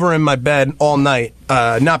rolling over in my bed all night.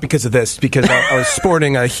 Not because of this, because I was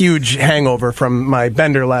sporting a huge hangover from my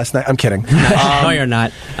bender last night. I'm kidding. No, you're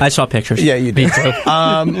not. I saw pictures. Yeah, you did.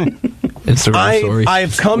 Instagram story.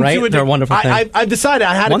 I've come to They're wonderful things. I've decided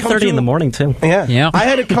I had to come to 1:30 in the morning too. Yeah. I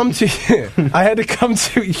had to come to.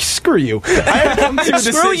 Screw you. I had to come to.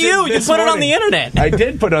 Screw you. You put it on the internet. I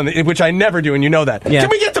did put it on the, which I never do, and you know that. Yeah.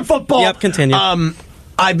 Can we get to football? Yep. Continue.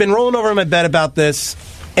 I've been rolling over in my bed about this.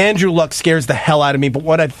 Andrew Luck scares the hell out of me, but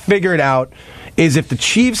what I've figured out is if the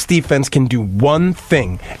Chiefs defense can do one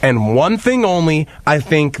thing, and one thing only, I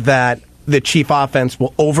think that the Chief offense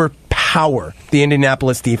will overpower the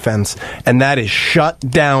Indianapolis defense, and that is shut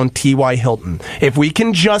down T.Y. Hilton. If we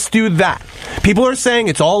can just do that. People are saying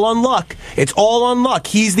it's all on Luck. It's all on Luck.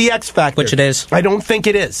 He's the X factor. Which it is. I don't think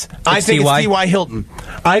it is. I think it's T.Y. Hilton.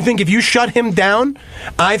 I think if you shut him down,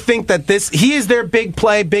 I think that he is their big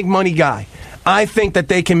play, big money guy. I think that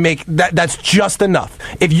they can make that. That's just enough.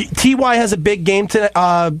 If T.Y. has a big game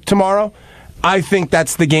tomorrow, I think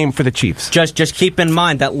that's the game for the Chiefs. Just keep in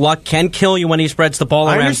mind that Luck can kill you when he spreads the ball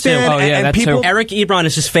around too. Oh yeah, that's true. Eric Ebron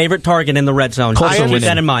is his favorite target in the red zone. Keep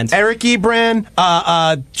that in mind. Eric Ebron,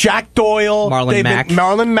 Jack Doyle,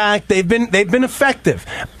 Marlon Mack. They've been effective.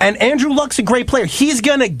 And Andrew Luck's a great player. He's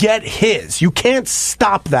gonna get his. You can't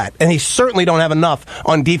stop that, and they certainly don't have enough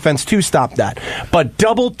on defense to stop that. But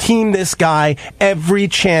double team this guy every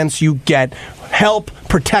chance you get. Help,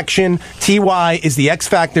 protection. T.Y. is the X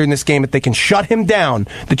factor in this game. If they can shut him down,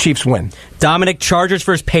 the Chiefs win. Dominic, Chargers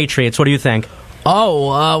versus Patriots. What do you think?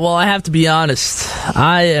 Well, I have to be honest.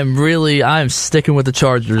 I am sticking with the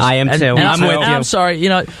Chargers. I am too. And I'm with you. I'm sorry.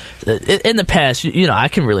 In the past, I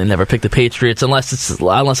can really never pick the Patriots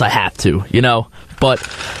unless I have to. But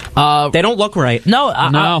they don't look right. No.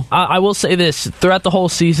 I will say this: throughout the whole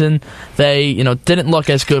season, they didn't look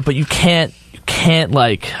as good. But you can't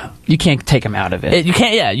take them out of it. You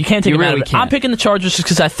can't take them out of it. Can't. I'm picking the Chargers just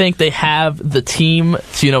because I think they have the team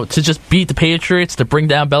to just beat the Patriots, to bring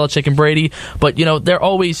down Belichick and Brady. But they're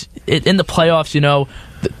always in the playoffs.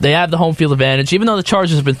 They have the home field advantage, even though the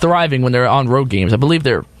Chargers have been thriving when they're on road games. I believe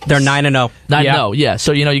they're 9-0. 9-0, yeah.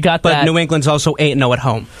 So you got that. But New England's also 8-0 at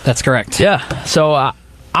home. That's correct. Yeah. So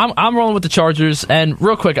I'm rolling with the Chargers, and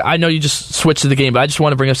real quick, I know you just switched to the game, but I just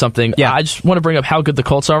want to bring up something. Yeah. I just want to bring up how good the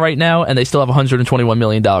Colts are right now, and they still have $121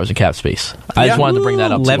 million in cap space. I just wanted to bring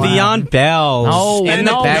that up. Le'Veon Bell. No, in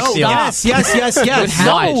the backfield. Yes.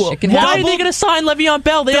 No. Why are they going to sign Le'Veon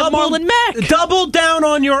Bell? They have Marlon Mack. Double down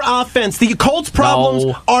on your offense. The Colts'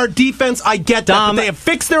 problems are defense. I get that, but they have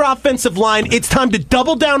fixed their offensive line. It's time to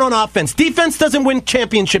double down on offense. Defense doesn't win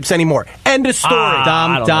championships anymore. End of story.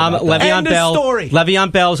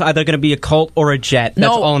 Le'Veon Bell's either going to be a Colt or a Jet. That's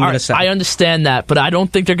all I'm going to say. I understand that, but I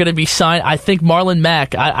don't think they're going to be signed. I think Marlon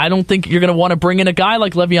Mack, I don't think you're going to want to bring in a guy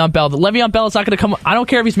like Le'Veon Bell. Le'Veon Bell is not going to come. I don't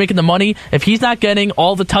care if he's making the money. If he's not getting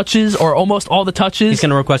all the touches or almost all the touches, he's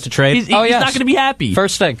going to request a trade. He's not going to be happy.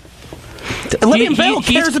 First thing. Le'Veon Bell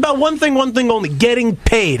cares about one thing only: getting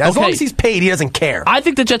paid. As long as he's paid, he doesn't care. I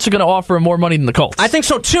think the Jets are going to offer him more money than the Colts. I think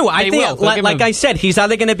so too. I think, like I said, he's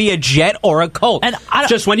either going to be a Jet or a Colt. And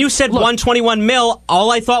just when you said $121 million,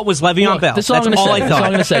 all I thought was Le'Veon Bell. That's all I thought. That's all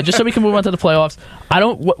I'm going to say. Just so we can move on to the playoffs.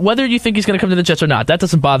 Whether you think he's going to come to the Jets or not, that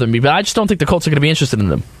doesn't bother me. But I just don't think the Colts are going to be interested in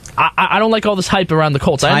them. I don't like all this hype around the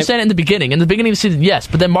Colts. I understand it in the beginning. In the beginning of the season, yes.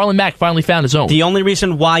 But then Marlon Mack finally found his own. The only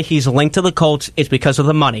reason why he's linked to the Colts is because of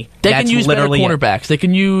the money. They can use better cornerbacks. They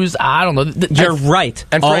can use, I don't know. You're right.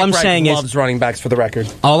 And all Frank I'm Reich saying loves running backs for the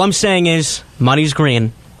record. All I'm saying is money's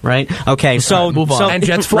green. Right? Okay, so move on. And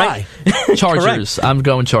Jets fly. Chargers. I'm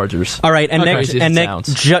going Chargers. All right, and Nick,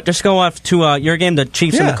 just go off to your game, the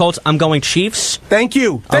Chiefs and the Colts. I'm going Chiefs. Thank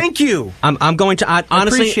you. I'm going to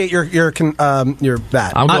honestly appreciate your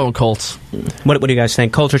that. I'm going Colts. What do you guys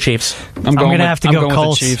think? Colts or Chiefs? I'm going to have to go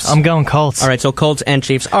Colts. I'm going Colts. All right, so Colts and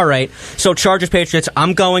Chiefs. All right, so Chargers, Patriots.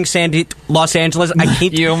 I'm going Los Angeles.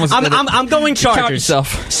 I'm going Chargers.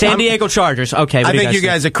 San Diego Chargers. Okay, I think you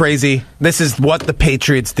guys are crazy. This is what the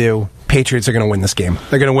Patriots do. Patriots are going to win this game.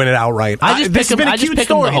 They're going to win it outright. This has been a cute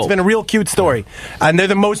story. It's been a real cute story. And they're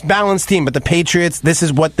the most balanced team, but the Patriots, this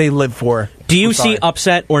is what they live for. Do you see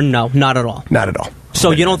upset or no? Not at all. Not at all.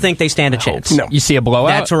 So you don't think they stand a chance? No. You see a blowout?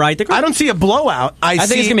 That's right. I don't see a blowout. I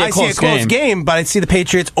think it's going to be a close game, but I see the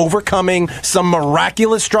Patriots overcoming some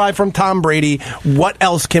miraculous drive from Tom Brady. What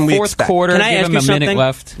else can we expect? Fourth quarter, can I ask you something?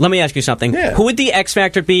 Left. Let me ask you something. Yeah. Who would the X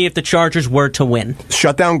factor be if the Chargers were to win?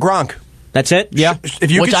 Shut down Gronk. That's it? Yeah.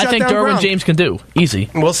 Which I think Derwin James can do. Easy.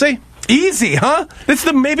 We'll see. Easy, huh? It's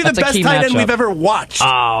maybe the best tight end we've ever watched. Oh,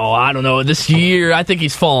 I don't know. This year, I think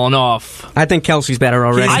he's fallen off. I think Kelsey's better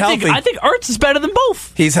already. I think Ertz is better than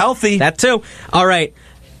both. He's healthy. That too. All right.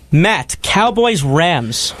 Matt, Cowboys,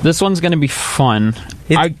 Rams. This one's going to be fun.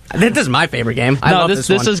 This is my favorite game. I love this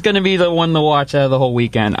one. This is going to be the one to watch out of the whole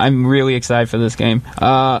weekend. I'm really excited for this game.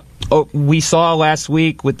 We saw last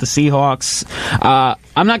week with the Seahawks.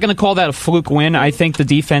 I'm not going to call that a fluke win. I think the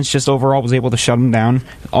defense just overall was able to shut them down.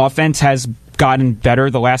 Offense has gotten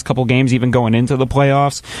better the last couple games, even going into the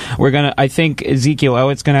playoffs. I think Ezekiel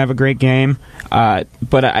Elliott's going to have a great game,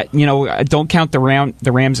 but don't count the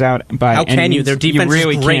Rams out. By how can you? Their defense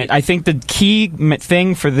really is great. Can't. I think the key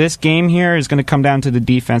thing for this game here is going to come down to the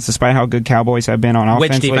defense, despite how good Cowboys have been on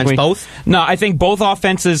offense. Which defense? Lately. Both? No, I think both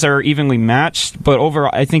offenses are evenly matched, but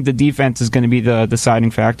overall, I think the defense is going to be the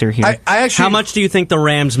deciding factor here. How much do you think the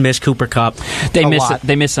Rams miss Cooper Kupp?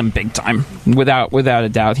 They miss him big time, without a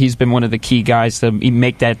doubt. He's been one of the key guys to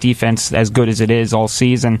make that defense as good as it is all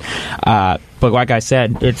season. But like I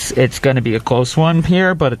said, it's going to be a close one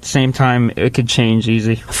here, but at the same time, it could change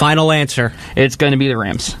easy. Final answer. It's going to be the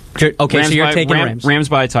Rams. Okay, Rams so you're taking Rams. Rams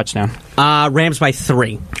by a touchdown. Rams by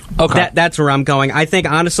 3. Okay. That's where I'm going. I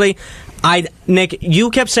think, honestly, Nick,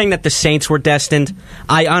 you kept saying that the Saints were destined.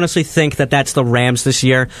 I honestly think that that's the Rams this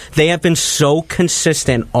year. They have been so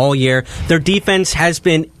consistent all year. Their defense has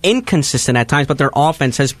been inconsistent at times, but their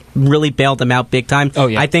offense has really bailed them out big time. Oh,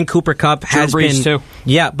 yeah. I think Cooper Kupp has been... too.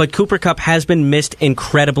 Yeah, but Cooper Kupp has been missed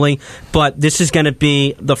incredibly, but this is going to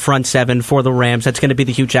be the front seven for the Rams. That's going to be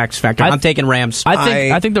the huge X factor. I'm taking Rams.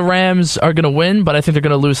 I think the Rams are going to win, but I think they're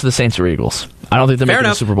going to lose to the Saints or Eagles. I don't think they're making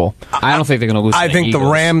the Super Bowl. I don't think they're going to lose to the think Eagles. the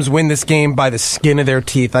Rams win this game by the skin of their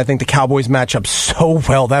teeth. I think the Cowboys match up so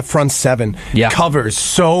well. That front seven covers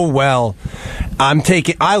so well.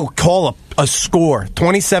 I'll call a score.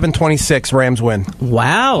 27-26, Rams win.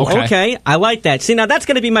 Wow. Okay. I like that. See, now that's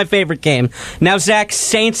going to be my favorite game. Now, Zach,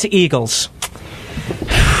 Saints, Eagles.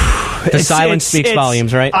 The silence speaks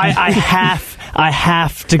volumes, right? I I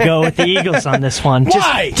have to go with the Eagles on this one.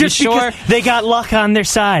 Why? Just because they got luck on their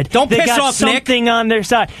side. Don't they piss got off something on their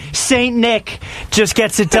side. Saint Nick just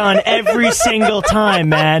gets it done every single time,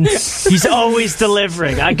 man. He's always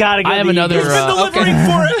delivering. I gotta go. I have another. He's been delivering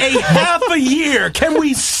for a half a year. Can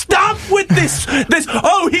we stop with this?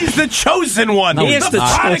 Oh, he's the chosen one. No, he's he's the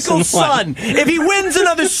not. prodigal son. If he wins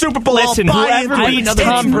another Super Bowl, Listen, I'll buy whoever into beats it.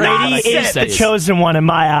 Tom Brady is the chosen one in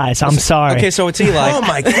my eyes. I'm sorry. Okay, so it's Eli. Oh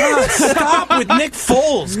my God! Stop with Nick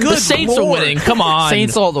Foles. Good The Saints Lord. are winning. Come on.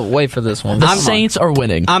 Saints all the way for this one. The Saints are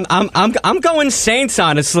winning. I'm going Saints,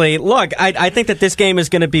 honestly. Look, I think that this game is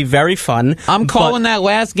going to be very fun. I'm calling that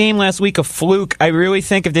last game last week a fluke. I really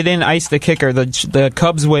think if they didn't ice the kicker, the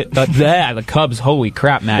Cubs would the Cubs. Holy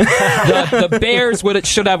crap, Matt! the Bears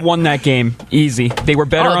should have won that game easy. They were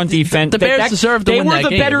better on defense. The Bears deserved to win that game. They were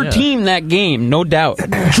the better team that game, no doubt.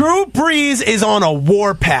 Drew Brees is on a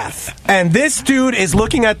warpath, and this dude is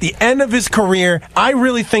looking at the end of his career. I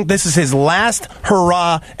really think this is his last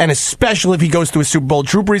hurrah, and especially if he goes to a Super Bowl,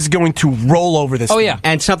 Drew Brees is going to roll over this. Oh team. yeah,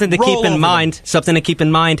 and something to keep in mind.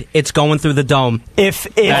 It's going through the dome. If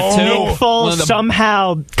Nick Foles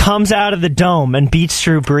somehow comes out of the dome and beats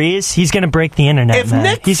Drew Brees, he's going to break the internet. If man.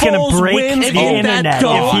 Nick he's going Foles to break wins the in internet that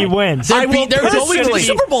dome, if he wins. They're going to the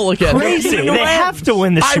Super Bowl again. Crazy. They have to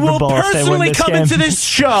win the Super Bowl if they win personally this come game. into this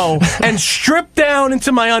show and strip down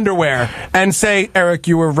into my underwear and say, Eric,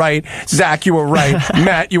 you were right. Zach, you were right.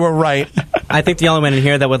 Matt, you were right. I think the only one in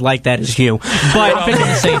here that would like that is you. But I'm picking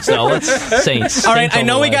the Saints, though. Saints. All right, I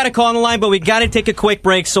know we got a call on the line, but we got to take a quick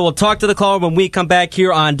break, so we'll talk to the caller when we come back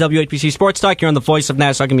here on WHPC Sports Talk. Here on the voice of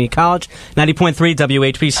Nassau Community College, 90.3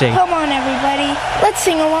 WHPC. Come on, everybody. Let's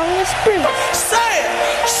sing along with Bruce. Say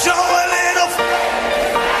it! Show a little.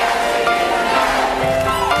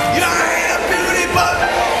 You ain't a beauty, but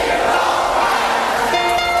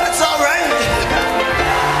that's all right.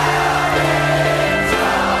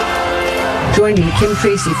 Join me, Kim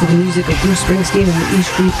Tracy, for the music of Bruce Springsteen and the E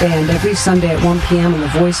Street Band every Sunday at 1 p.m. on the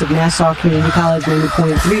voice of Nassau Community College,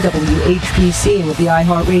 90.3 WHPC, and with the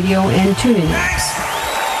iHeartRadio and TuneIn apps.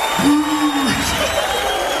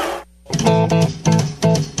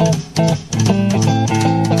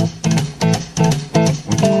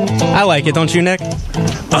 I like it, don't you, Nick? You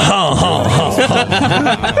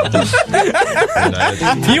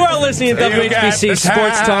are listening to WHPC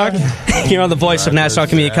Sports Talk here on the voice of Nassau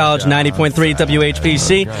Community College, 90.3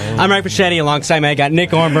 WHPC. I'm Eric Fischetti. Alongside me, I got Nick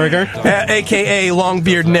Ohrnberger, a.k.a.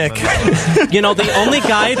 Longbeard Nick. You know, the only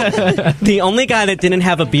guy that didn't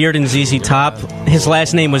have a beard in ZZ Top, his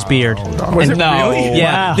last name was Beard. Was it really?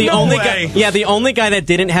 Yeah, Wow. the only guy that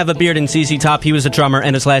didn't have a beard in ZZ Top, he was a drummer,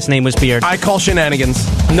 and his last name was Beard. I call shenanigans.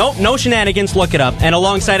 Nope, no shenanigans. Look it up. And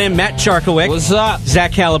alongside him, Matt Charkowick. What's up?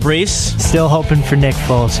 Zach Calabrese. Still hoping for Nick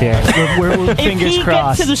Foles here. We're fingers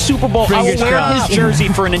crossed. If he gets to the Super Bowl, I will Fingers wear crossed. his jersey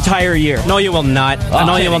for an entire year. No, you will not.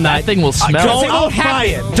 No, you will not. That thing will smell.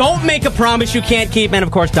 Don't make a promise you can't keep. And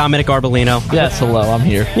of course, Dominick Arbolino. Yes, hello, I'm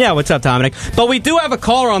here. Yeah, what's up, Dominic? But we do have a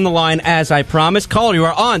caller on the line, as I promised. Caller, you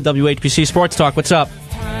are on WHPC Sports Talk. What's up?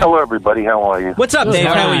 Hello, everybody. How are you? What's up, Dave?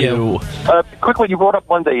 How are you? Quickly, you brought up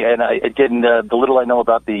Monday, and the little I know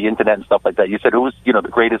about the internet and stuff like that, you said who's the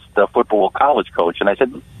greatest football college coach, and I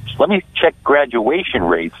said, let me check graduation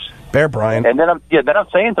rates. Bear Bryant. And then I'm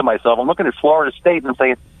saying to myself, I'm looking at Florida State and I'm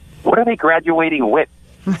saying, what are they graduating with?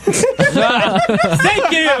 Thank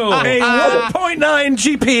you. A 1.9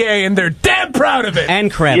 GPA, and they're damn proud of it.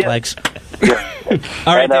 And crab legs.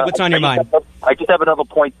 All right, Dave, what's on your mind? I just have another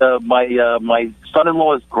point. My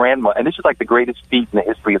son-in-law's grandma, and this is like the greatest feat in the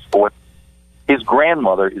history of sports. His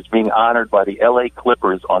grandmother is being honored by the L.A.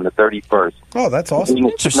 Clippers on the 31st. Oh, that's awesome.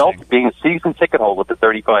 Being a season ticket holder for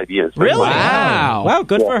 35 years. Really? Wow,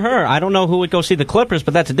 good for her. I don't know who would go see the Clippers,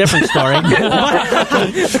 but that's a different story.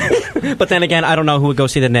 But then again, I don't know who would go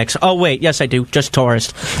see the Knicks. Oh, wait, yes, I do. Just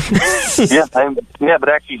tourist. But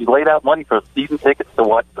actually, she laid out money for season tickets to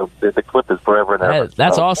watch the Clippers forever and ever.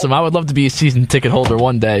 That's awesome. I would love to be a season ticket holder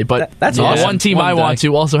one day, but that's awesome. One team I want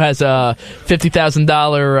to also has a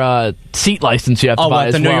 $50,000 seat license you have to buy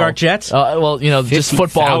as well. The New York Jets? Just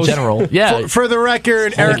football in general. Yeah. For the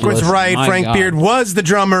record, Eric was right. Frank Beard was the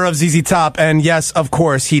drummer of ZZ Top, and yes, of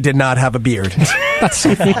course, he did not have a beard. That's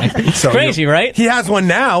so crazy, right? He has one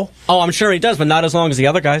now. Oh, I'm sure he does, but not as long as the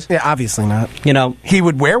other guys. Yeah, obviously not. He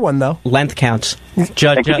would wear one, though. Length counts.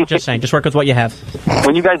 Just saying. Just work with what you have.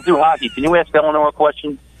 When you guys do hockey, can you ask Eleanor a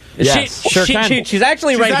question? Yes, she's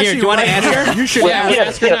actually right here. Do you want to ask her? You should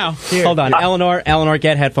ask her now. Here. Hold on, Eleanor,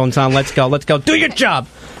 get headphones on. Let's go. Do your job.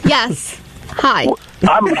 Yes. Hi.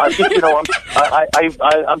 I'm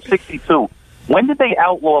 62. When did they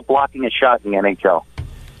outlaw blocking a shot in the NHL?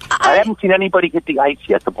 I haven't seen anybody hit the ice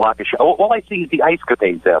yet to block a shot. All I see is the ice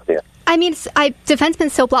capades out there. I mean, defensemen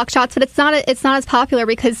still block shots, but it's not as popular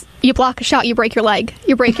because you block a shot, you break your leg,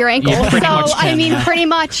 you break your ankle. Pretty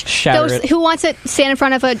much, who wants to stand in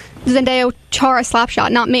front of a Zendaya Chara slap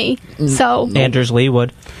shot? Not me. So Anders Lee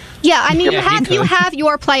would. Yeah, I mean, you have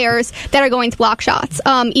your players that are going to block shots.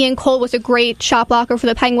 Ian Cole was a great shot blocker for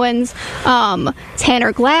the Penguins.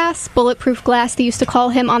 Tanner Glass, Bulletproof Glass, they used to call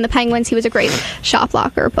him on the Penguins. He was a great shot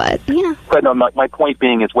blocker, but yeah. But no, my point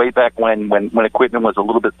being is way back when equipment was a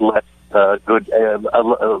little bit less good,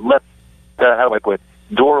 less, how do I put it,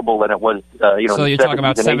 durable than it was, So you're talking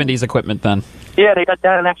about 70s equipment then? Yeah, they got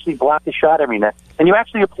down and actually blocked the shot every net. And you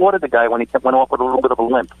actually applauded the guy when he went off with a little bit of a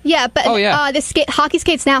limp. Yeah, but hockey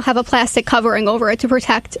skates now have a plastic covering over it to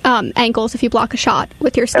protect ankles if you block a shot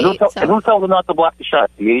with your skate. And who tells them not to block the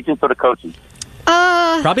shot? The agents or the coaches?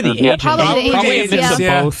 Probably the agents. Probably a mix of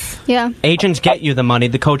both. Yeah. Agents get you the money.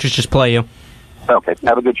 The coaches just play you. Okay,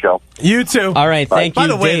 have a good show. You too. All right, thank you, By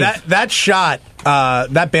the way, Dave. that shot,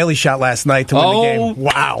 that Bailey shot last night to win the game.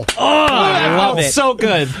 Wow. Oh, I love it. So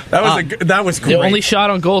good. That was great. The only shot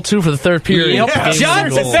on goal, too, for the third period. Yep. John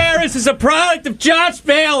Tavares is a product of Josh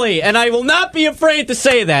Bailey, and I will not be afraid to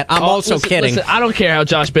say that. I'm also kidding. Listen, I don't care how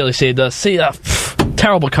Josh Bailey saved us. See,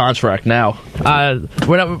 terrible contract now.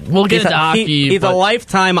 We'll get into hockey. He's a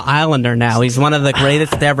lifetime Islander now. He's one of the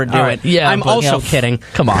greatest to ever do it. Yeah, I'm also kidding.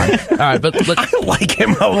 Come on. All right, but I like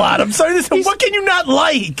him a lot. I'm sorry. What can you not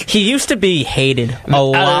like? He used to be hated a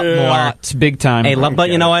lot more. Big time. But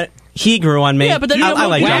you know what? He grew on me. Yeah, but then I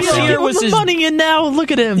like last Josh Bailey. year was his money, and now look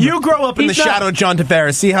at him. You grow up in the shadow of John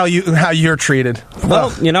Tavares. See how you're treated.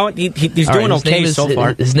 Well, you know what? He's doing okay so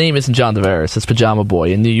far. His name isn't John Tavares. It's Pajama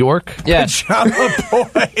Boy in New York. Yeah, Pajama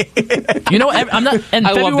Boy. You know, I'm not. And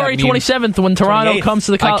February 27th, when Toronto 28th. comes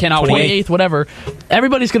to the 28th, whatever,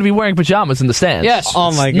 everybody's going to be wearing pajamas in the stands. Yes.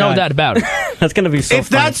 Oh my God. No doubt about it. That's going to be so. If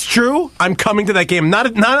that's true, I'm coming to that game. Not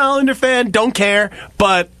an Islander fan. Don't care.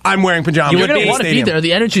 But I'm wearing pajamas. You're going to want to be there.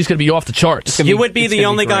 The energy's going to be off the charts. You would be the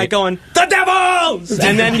only guy going, "The Devils!"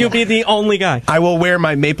 And then you'll be the only guy. I will wear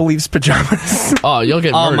my Maple Leafs pajamas. Oh, you'll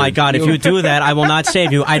get murdered. Oh my God, if you do that, I will not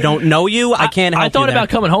save you. I don't know you. I can't help you. I thought about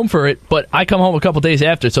coming home for it, but I come home a couple days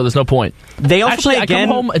after, so there's no point. They also Actually, play again. I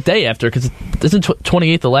come home a day after, because isn't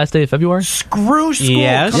 28th the last day of February? Screw school.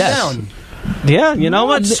 Yes. Come down. Yeah, you know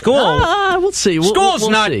what? School. We'll see. School's we'll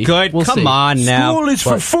not see. good. We'll Come see. on now. School is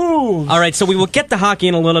for fools. All right, so we will get to hockey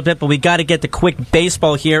in a little bit, but we got to get to quick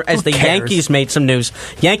baseball here as the Yankees made some news.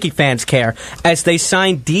 Yankee fans care as they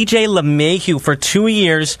signed DJ LeMahieu for 2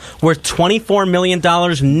 years, worth $24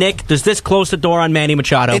 million. Nick, does this close the door on Manny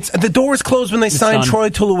Machado? The door is closed when they signed Troy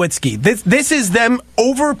Tulowitzki. This is them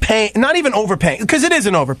overpaying, not even overpaying, because it is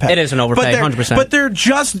an overpay. It is an overpay, 100%. But they're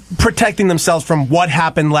just protecting themselves from what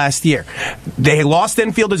happened last year. They lost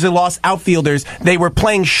infielders, they lost outfielders. They were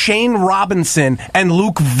playing Shane Robinson and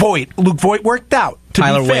Luke Voigt. Luke Voigt worked out.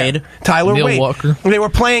 Tyler Wade. Neil Walker. They were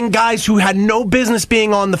playing guys who had no business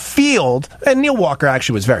being on the field, and Neil Walker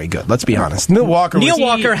actually was very good. Let's be honest. Neil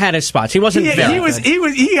Walker had his spots. He wasn't very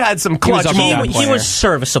good. He had some clutch moments. He was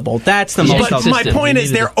serviceable. That's the most. But my point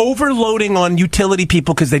is, they're overloading on utility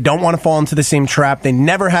people because they don't want to fall into the same trap. They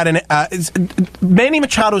never had an. Manny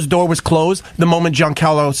Machado's door was closed the moment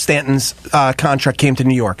Giancarlo Stanton's contract came to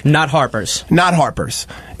New York. Not Harper's. Not Harper's.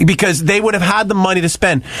 Because they would have had the money to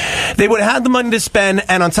spend.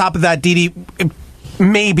 And on top of that,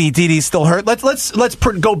 maybe Didi's still hurt. Let's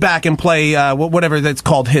go back and play whatever that's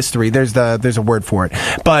called history. There's a word for it.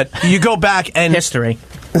 But you go back and history.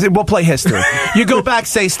 We'll play history. You go back,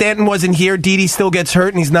 say Stanton wasn't here, Didi still gets hurt,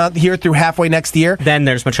 and he's not here through halfway next year. Then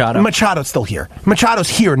there's Machado. Machado's still here. Machado's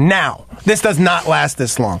here now. This does not last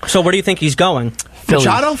this long. So where do you think he's going?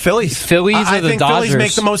 Machado? Phillies. I think Dodgers? Phillies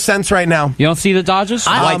make the most sense right now. You don't see the Dodgers?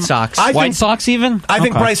 White Sox. White Sox even? I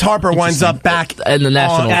think Bryce Harper winds up back in the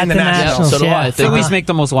Nationals. In the Nationals. So do I. Phillies make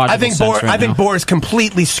the most logical sense I think Boras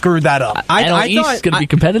completely screwed that up. I East is going to be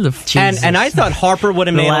competitive. And I thought Harper would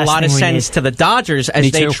have made a lot of sense to the Dodgers as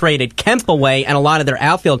they traded Kemp away and a lot of their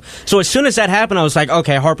outfield. So as soon as that happened, I was like,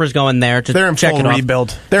 okay, Harper's going there to check it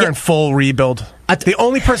off. They're in full rebuild. The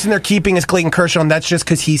only person they're keeping is Clayton Kershaw, and that's just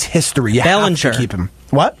because he's history. You Bellinger. have to keep him.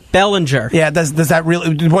 What? Bellinger. Yeah, does that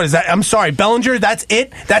really... What is that? I'm sorry, Bellinger, that's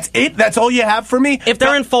it? That's all you have for me? If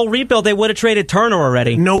they're in full rebuild, they would have traded Turner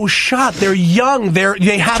already. No shot. They're young.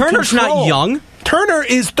 They have Turner's control. not young. Turner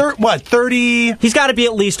is 30? He's got to be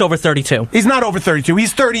at least over 32. He's not over 32.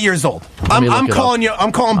 He's 30 years old. I'm calling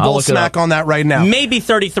bull smack on that right now. Maybe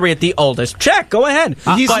 33 at the oldest. Check. Go ahead.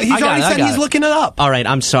 He's already said he's looking it up. All right.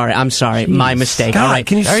 I'm sorry. Jeez. My mistake. God, all right.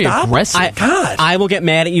 Can you stop? Aggressive. I will get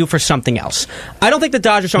mad at you for something else. I don't think the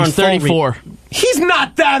Dodgers are in 34. He's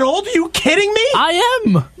not that old. Are you kidding me? I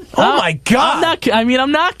am. Oh my God!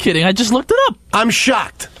 I'm not kidding. I just looked it up. I'm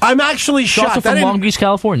shocked. I'm actually He's shocked. also from Long Beach,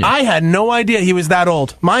 California. I had no idea he was that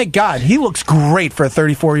old. My God, he looks great for a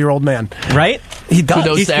 34-year-old man. Right? He does.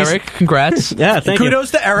 Kudos to Eric. Congrats. Yeah, thank you.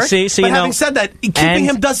 Kudos to Eric. See, but having said that,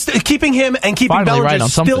 keeping him and keeping Bellinger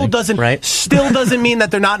still doesn't mean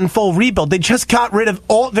that they're not in full rebuild. They just got rid of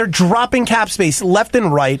all. They're dropping cap space left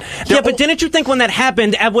and right. But didn't you think when that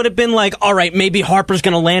happened, it would have been like, all right, maybe Harper's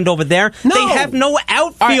going to land over there? No. They have no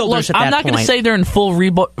outfielders at that point. I'm not going to say they're in full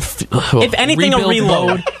rebuild. If anything, a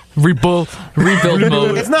reload. Rebuild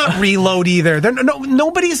mode. It's not reload either.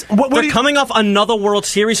 Nobody's. They're coming off another World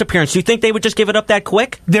Series appearance. Do you think they would just give it up that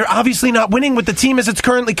quick? They're obviously not winning with the team as it's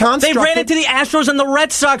currently constructed. They ran into the Astros and the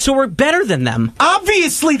Red Sox, who were better than them.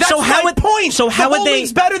 Obviously, that's my point. So how would they?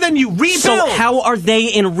 League's better than you. Rebuild. So how are they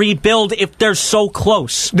in rebuild if they're so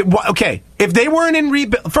close? Okay, if they weren't in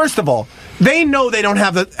rebuild, first of all, they know they don't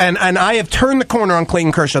have the. And I have turned the corner on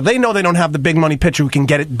Clayton Kershaw. They know they don't have the big money pitcher who can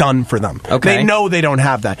get it done for them. Okay. They know they don't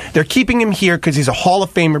have that. They're keeping him here because he's a Hall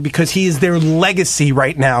of Famer, because he is their legacy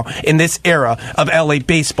right now in this era of LA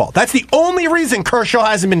baseball. That's the only reason Kershaw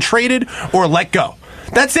hasn't been traded or let go.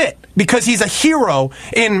 That's it. Because he's a hero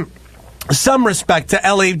in some respect to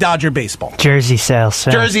LA Dodger baseball. Jersey sales, sir.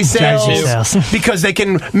 Jersey sales. Jersey sales. Because they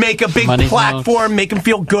can make a big platform, make him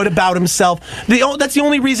feel good about himself. That's the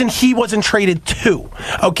only reason he wasn't traded too.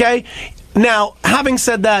 Okay? Now, having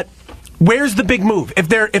said that, where's the big move? If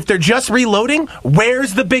they're just reloading,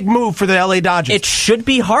 where's the big move for the LA Dodgers? It should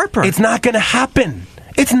be Harper. It's not going to happen.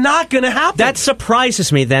 It's not going to happen. That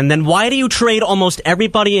surprises me then. Then why do you trade almost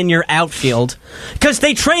everybody in your outfield? Because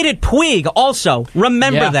they traded Puig also.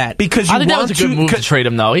 Remember that. Because I think that was a good move to trade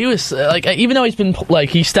him, though. He was, even though he's been,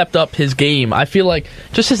 he stepped up his game, I feel like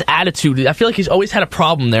just his attitude, I feel like he's always had a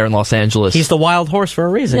problem there in Los Angeles. He's the wild horse for a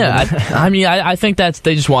reason. Yeah, I think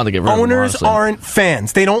they just wanted to get rid of him. Owners aren't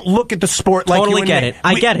fans. They don't look at the sport like you and me.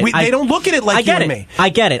 I get it. They don't look at it like you and me. I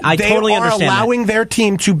get it. I totally understand. They are allowing their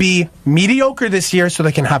team to be mediocre this year so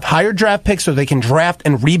they can have higher draft picks, so they can draft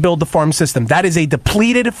and rebuild the farm system. That is a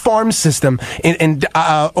depleted farm system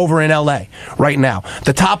over in LA right now.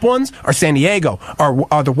 The top ones are San Diego,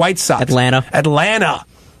 are the White Sox, Atlanta.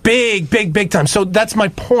 Big time. So that's my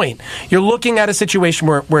point. You're looking at a situation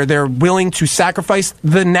where they're willing to sacrifice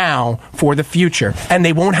the now for the future. And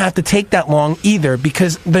they won't have to take that long either,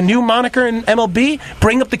 because the new moniker in MLB,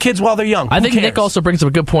 bring up the kids while they're young. I think Nick also brings up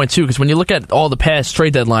a good point, too, because when you look at all the past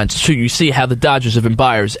trade deadlines, too, you see how the Dodgers have been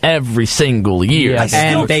buyers every single year. Yes.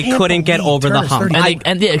 And they couldn't get over the hump.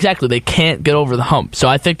 Exactly. They can't get over the hump. So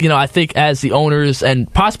I think as the owners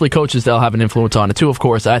and possibly coaches, they'll have an influence on it, too, of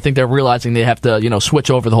course. I think they're realizing they have to, switch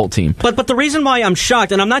over the whole team. But the reason why I'm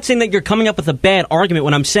shocked, and I'm not saying that you're coming up with a bad argument,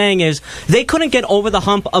 what I'm saying is they couldn't get over the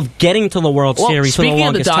hump of getting to the World Series for the longest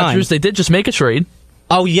time. Speaking of the Dodgers, they did just make a trade.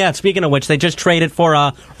 Oh, yeah. Speaking of which, they just traded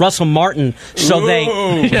for Russell Martin. So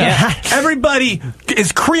everybody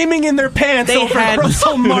is creaming in their pants over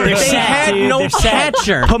Russell Martin. They had no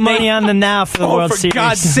catcher. Put money on them now for the World Series. For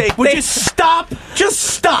God's sake. Would you stop? Just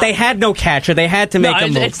stop. They had no catcher. They had to make a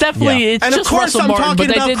move. It's definitely, it's and just of course Russell I'm Martin,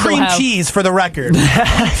 talking about cream cheese for the record.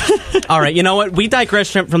 All right, you know what? We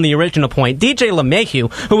digress from the original point. DJ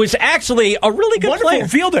Lemahieu, who is actually a really good player. Wonderful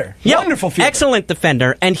fielder. Yeah, wonderful fielder. Excellent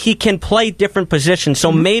defender, and he can play different positions.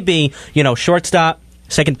 So maybe, shortstop,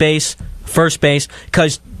 second base, first base,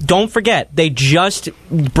 because don't forget, they just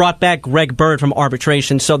brought back Greg Bird from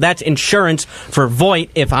arbitration, so that's insurance for Voit,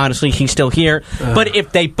 if honestly he's still here. But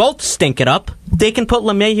if they both stink it up, they can put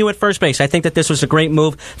Lemahieu at first base. I think that this was a great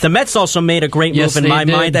move. The Mets also made a great move in my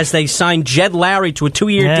mind as they signed Jed Lowrie to a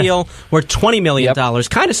 2-year deal worth $20 million.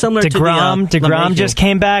 Kind of similar to DeGrom just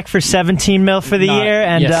came back for $17 million for the year,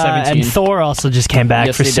 and Thor also just came back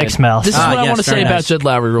for $6 million. This is what I want to say about Jed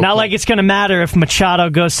Lowrie. Not like it's going to matter if Machado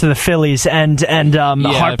goes to the Phillies and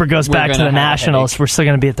Harper goes back to the Nationals. We're still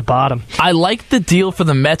going to be at the bottom. I like the deal for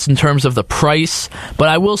the Mets in terms of the price, but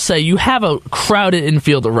I will say you have a crowded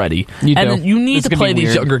infield already. You need to play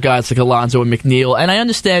these younger guys like Alonso and McNeil, and I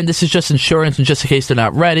understand this is just insurance and just in case they're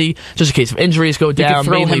not ready, just in case if injuries go down,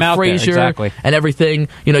 mainly Frazier and everything.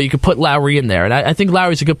 You could put Lowrie in there, and I think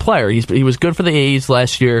Lowry's a good player. He was good for the A's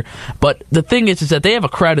last year, but the thing is that they have a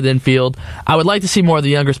crowded infield. I would like to see more of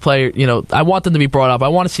the youngest player. I want them to be brought up. I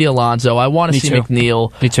want to see Alonso. Lonzo. I want to see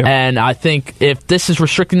McNeil. Me too. And I think if this is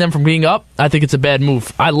restricting them from being up, I think it's a bad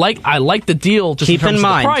move. I like the deal just Keep in terms in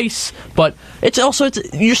of mind. the price, but it's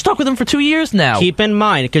you're stuck with him for 2 years now. Keep in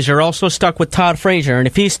mind, because you're also stuck with Todd Frazier, and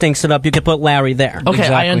if he stinks it up, you could put Lawrie there. Okay,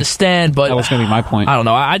 Exactly. I understand, but That was going to be my point. I don't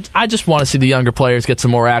know. I just want to see the younger players get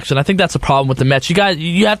some more action. I think that's a problem with the Mets.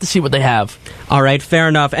 You have to see what they have. All right, fair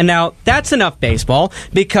enough. And now that's enough baseball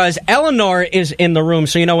because Eleanor is in the room,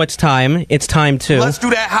 so you know it's time. It's time to. Let's do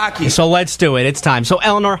that hockey. So let's do it. It's time. So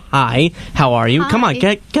Eleanor, hi. How are you? Hi. Come on,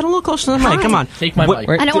 get a little closer to the mic. Come on. Take my mic.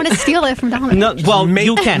 I don't want to steal it from Dominic. No, well,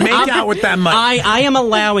 you can. Make out with that mic. I am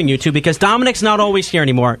allowing you to because Dominic's not always here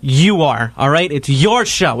anymore. You are, all right? It's your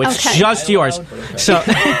show. It's Okay. just yours. So,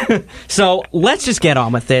 so let's just get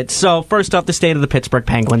on with it. So first off, the state of the Pittsburgh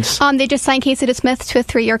Penguins. They just signed Casey DeSmith to a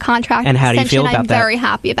 3-year contract. And how do you feel extension. about that? I'm very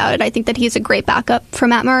happy about it. I think that he's a great backup for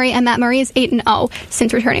Matt Murray, and Matt Murray is 8-0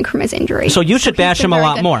 since returning from his injury. So you should bash He's been him a very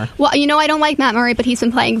lot good. more. Well, I don't like Matt Murray, but he's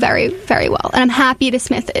been playing very, very well, and I'm happy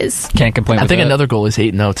DeSmith is. Can't complain I with think that. another goal is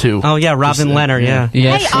 8-0 too. Oh yeah, Robin Leonard. Yeah.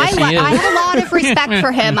 Yes, Hey, yes, he is. I have a lot of respect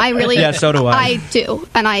for him. I really, Yeah, so do I. I do,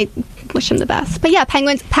 and I wish him the best. But yeah,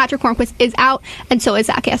 Penguins. Patrick Hornquist is out, and so is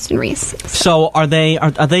Zach Aston Reese. So are they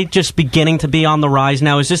just beginning to be on the rise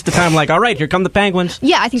now? Is this the time? Like, all right, here come the Penguins.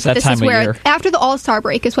 Yeah, I think It's that this time is of where year. after the All-Star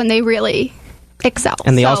break is when they really excel.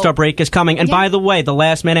 And the So- All-Star break is coming. And Yeah. by the way, the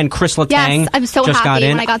last man in Chris Letang Yes, I'm so just got happy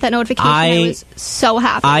in. when I got that notification. I was so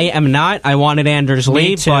happy. I am not. I wanted Anders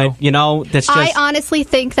Lee, too. but that's just. I honestly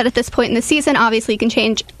think that at this point in the season, obviously, it can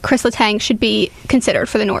change. Chris Letang should be considered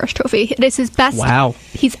for the Norris Trophy. This is his best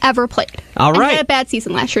he's ever played. All And right. he had a bad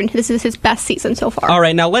season last year, and this is his best season so far. All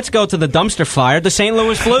right, now let's go to the dumpster fire, the St.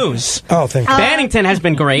 Louis Blues. Oh, thank you. Bannington has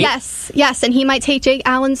been great. Yes, and he might take Jake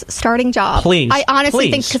Allen's starting job. Please, I honestly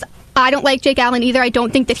think please. because I don't like Jake Allen either. I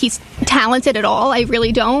don't think that he's talented at all. I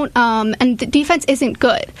really don't. And the defense isn't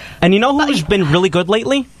good. And you know who's been really good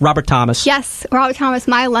lately? Robert Thomas. Yes, Robert Thomas,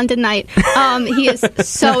 my London Knight. He is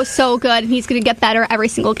so good, and he's going to get better every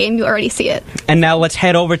single game. You already see it. And now let's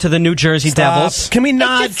head over to the New Jersey Devils. Can we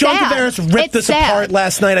not? just John sad. Tavares ripped It's this sad. apart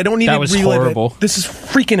last night. I don't need That to was relive horrible. it. This is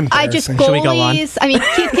freaking embarrassing. Should we go on? Goalies. I mean,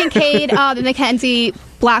 Keith Kincaid, Mackenzie,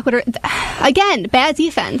 Blackwater. Again, bad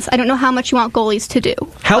defense. I don't know how much you want goalies to do.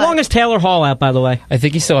 How but- long is Taylor Hall out, by the way? I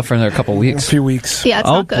think he's still up for another couple A weeks. few weeks. Yeah, it's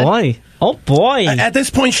Oh not good. boy. Oh boy. At this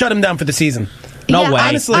point, shut him down for the season. No Yeah, way.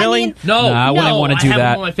 honestly. Really? I mean, No, Nah, I wouldn't wanna do I have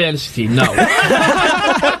that. him on my fantasy team. No.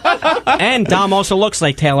 And Dom also looks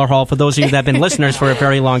like Taylor Hall, for those of you that have been listeners for a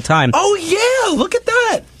very long time. Oh yeah, look at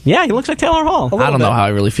that. Yeah, he looks like Taylor Hall. I don't know how I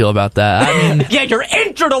really feel about that. I mean, Yeah, you're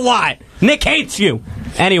injured a lot. Nick hates you.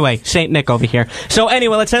 Anyway, Saint Nick over here. So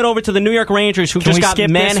anyway, let's head over to the New York Rangers, who just we got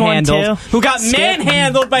skip this one, manhandled. too? Who got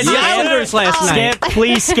manhandled by the Islanders last night. Skip,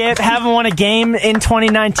 please skip. Haven't won a game in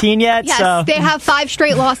 2019 yet. Yes, so they have 5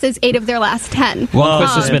 straight losses, 8 of their last 10.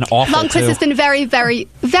 Lundqvist has been awful, Lundqvist too. has been very, very,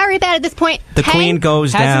 very bad at this point. The Tank. queen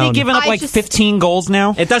goes Hasn't down. he given up I like just- 15 goals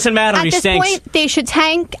now? It doesn't matter. At He this stinks. point, they should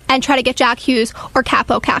tank and try to get Jack Hughes or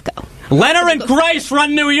Capo Caco. Leonard and Grice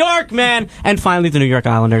run New York, man. And finally, the New York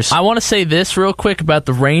Islanders. I want to say this real quick about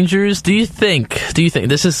the Rangers. Do you think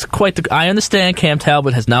this is quite the? I understand Cam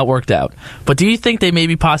Talbot has not worked out, but do you think they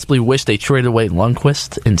maybe possibly wish they traded away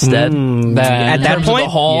Lundqvist instead? At In that terms of point, the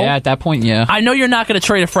Hall? Yeah, at that point, yeah. I know you're not going to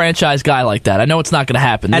trade a franchise guy like that. I know it's not going to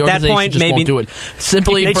happen. The At that organization point, just maybe- won't do it.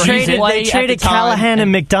 Simply they for his traded, play they at traded the time Callahan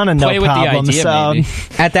and McDonough, no play with the problem. idea, so maybe.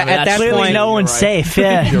 at that that's clearly point, no one's safe.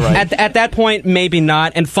 Yeah. You're right. at that point, maybe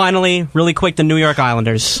not. And finally, really quick, the New York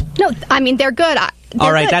Islanders. No, I mean, they're good.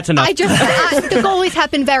 All right, that's enough. The goalies have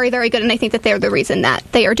been very, very good, and I think that they're the reason that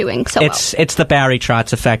they are doing so well. It's the Barry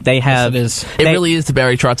Trotz effect. They have. Yes, it is. It really is the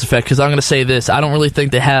Barry Trotz effect, because I'm going to say this. I don't really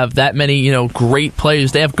think they have that many, great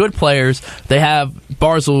players. They have good players. They have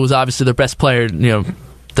Barzal, who's obviously their best player,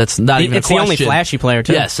 that's not even a It's the question. only flashy player,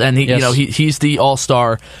 too. Yes, and he's the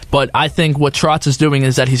all-star. But I think what Trotz is doing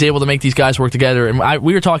is that he's able to make these guys work together. And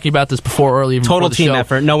we were talking about this before earlier. Total before the team show.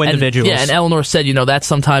 effort, no individuals. And Eleanor said, that's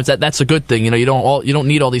sometimes that's a good thing. You don't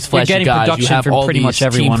need all these flashy getting guys. You production have from all pretty these much team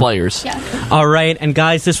everyone. players. All right, and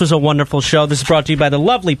guys, this was a wonderful show. This is brought to you by the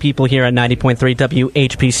lovely people here at 90.3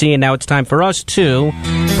 WHPC, and now it's time for us to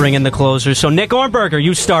bring in the closers. So, Nick Ohrnberger,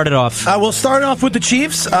 you started off. We'll start off with the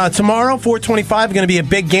Chiefs. Tomorrow, 4:25, going to be a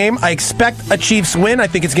big game. I expect a Chiefs win. I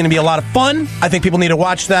think it's going to be a lot of fun. I think people need to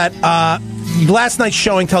watch that. last night's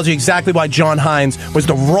showing tells you exactly why John Hines was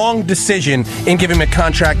the wrong decision in giving him a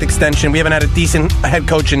contract extension. We haven't had a decent head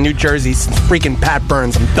coach in New Jersey since freaking Pat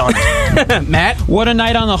Burns. I'm done. Matt? What a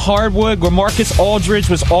night on the hardwood where Marcus Aldridge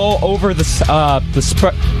was all over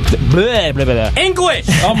English!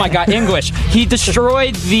 Oh my God, English. He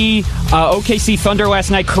destroyed the OKC Thunder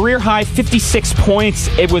last night. Career high, 56 points.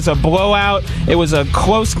 It was a blowout. It was a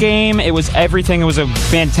close game. It was everything. It was a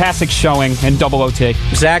fantastic showing in double OT.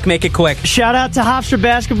 Zach, make it quick. Shout out to Hofstra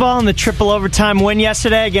basketball and the triple overtime win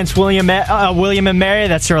yesterday against William and Mary.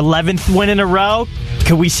 That's their 11th win in a row.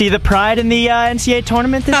 Could we see the pride in the NCAA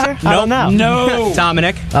tournament this year? I don't know. No.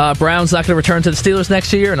 Dominic? Brown's not going to return to the Steelers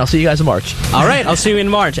next year, and I'll see you guys in March. All right, I'll see you in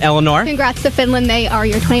March. Eleanor? Congrats to Finland. They are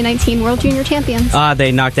your 2019 World Junior Champions.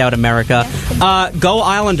 They knocked out America. Go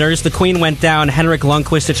Islanders. The Queen went down. Henrik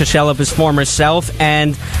Lundqvist to shell up his former self.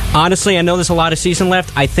 And honestly, I know there's a lot of season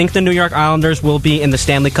left. I think the New York Islanders will be in the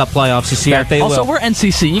Stanley Cup playoffs this year. Also, we're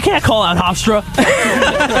NCC. You can't call out Hofstra.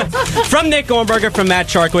 From Nick Ohrnberger, from Matt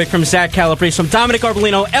Charkowick, from Zach Calabrese, from Dominick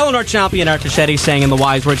Arbolino, Eleanor Ciampi, and Eric Fischetti saying in the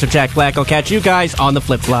wise words of Jack Black, I'll catch you guys on the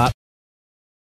flip-flop.